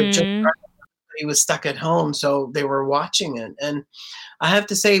because COVID just started. He was stuck at home, so they were watching it. And I have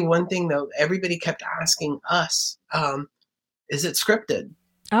to say one thing though, everybody kept asking us, is it scripted?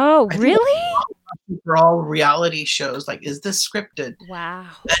 Oh, I think really? For all reality shows, like, is this scripted? Wow.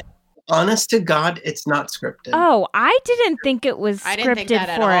 Honest to God, it's not scripted. Oh, I didn't think it was I didn't think scripted that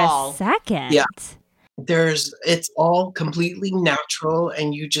at for all. a second. Yeah. It's all completely natural,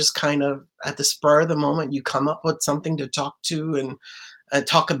 and you just kind of at the spur of the moment you come up with something to talk to and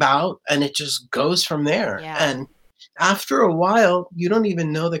talk about, and it just goes from there. Yeah. And after a while, you don't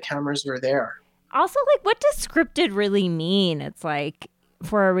even know the cameras are there. Also, like, what does scripted really mean? It's like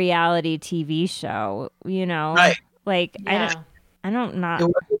for a reality TV show, Right. Like, Yeah. I don't It not.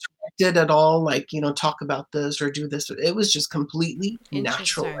 wasn't directed at all, like, talk about this or do this. It was just completely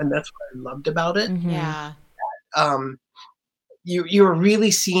natural, Interesting. and that's what I loved about it. Mhm. Yeah. You were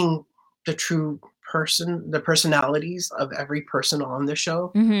really seeing the true person, the personalities of every person on the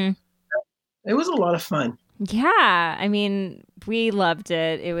show. Mhm. It was a lot of fun. Yeah, I mean, we loved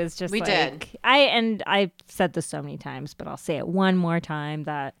it. It was just We like did. I've said this so many times, but I'll say it one more time,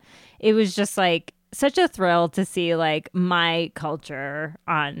 that it was just like such a thrill to see like my culture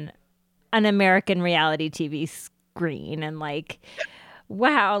on an American reality TV screen, and like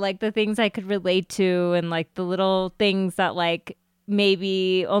wow, like the things I could relate to, and like the little things that like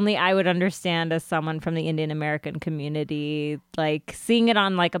maybe only I would understand as someone from the Indian American community. Like seeing it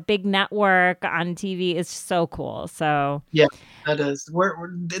on like a big network on TV is so cool. So That is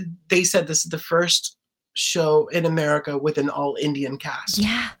they said this is the first show in America with an all Indian cast.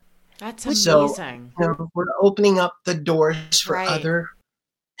 yeah, That's So- amazing. We're opening up the doors for Right. other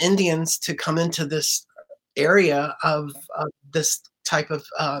Indians to come into this area of this type of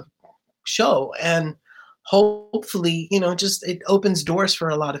show, and hopefully, just it opens doors for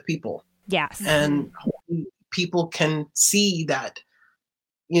a lot of people, yes, and hopefully people can see that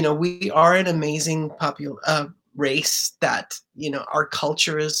we are an amazing race, that our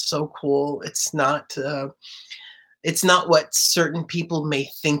culture is so cool. It's not what certain people may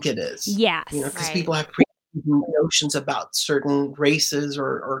think it is. yes, Because Right. people have preconceived notions about certain races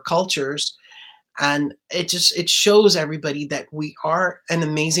or cultures, and it shows everybody that we are an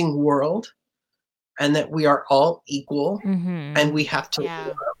amazing world, and that we are all equal, Mhm. and we have to Yeah.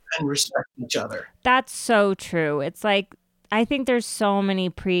 love and respect each other. That's so true. It's like I think there's so many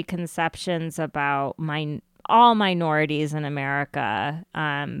preconceptions about all minorities in America.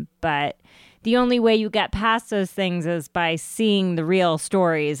 But the only way you get past those things is by seeing the real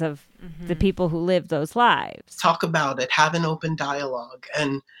stories of the people who live those lives. Talk about it, have an open dialogue,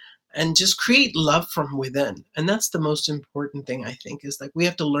 and just create love from within. And that's the most important thing, I think, is like we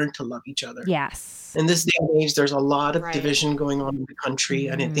have to learn to love each other. Yes. In this day and age, there's a lot of division going on in the country.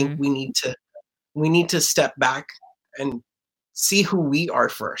 And I think we need to step back and see who we are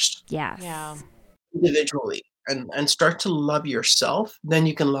first. Yes. Yeah. Individually, and start to love yourself, then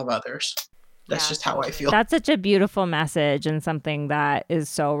you can love others. That's just how I feel. That's such a beautiful message and something that is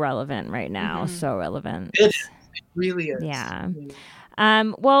so relevant right now. So relevant. It is. It really is. Yeah.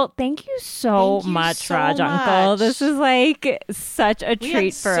 Well, thank you so much, Raj Uncle. This is like such a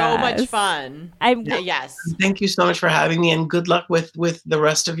treat for us. So much fun. Yes. Thank you so much for having me, and good luck with the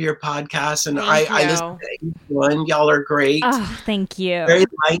rest of your podcast. And I listen to each one. Y'all are great. Oh, thank you. Very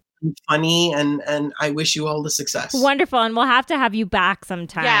light and funny, and I wish you all the success. Wonderful. And we'll have to have you back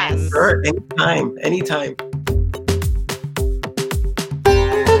sometime. Yes. Sure. Anytime.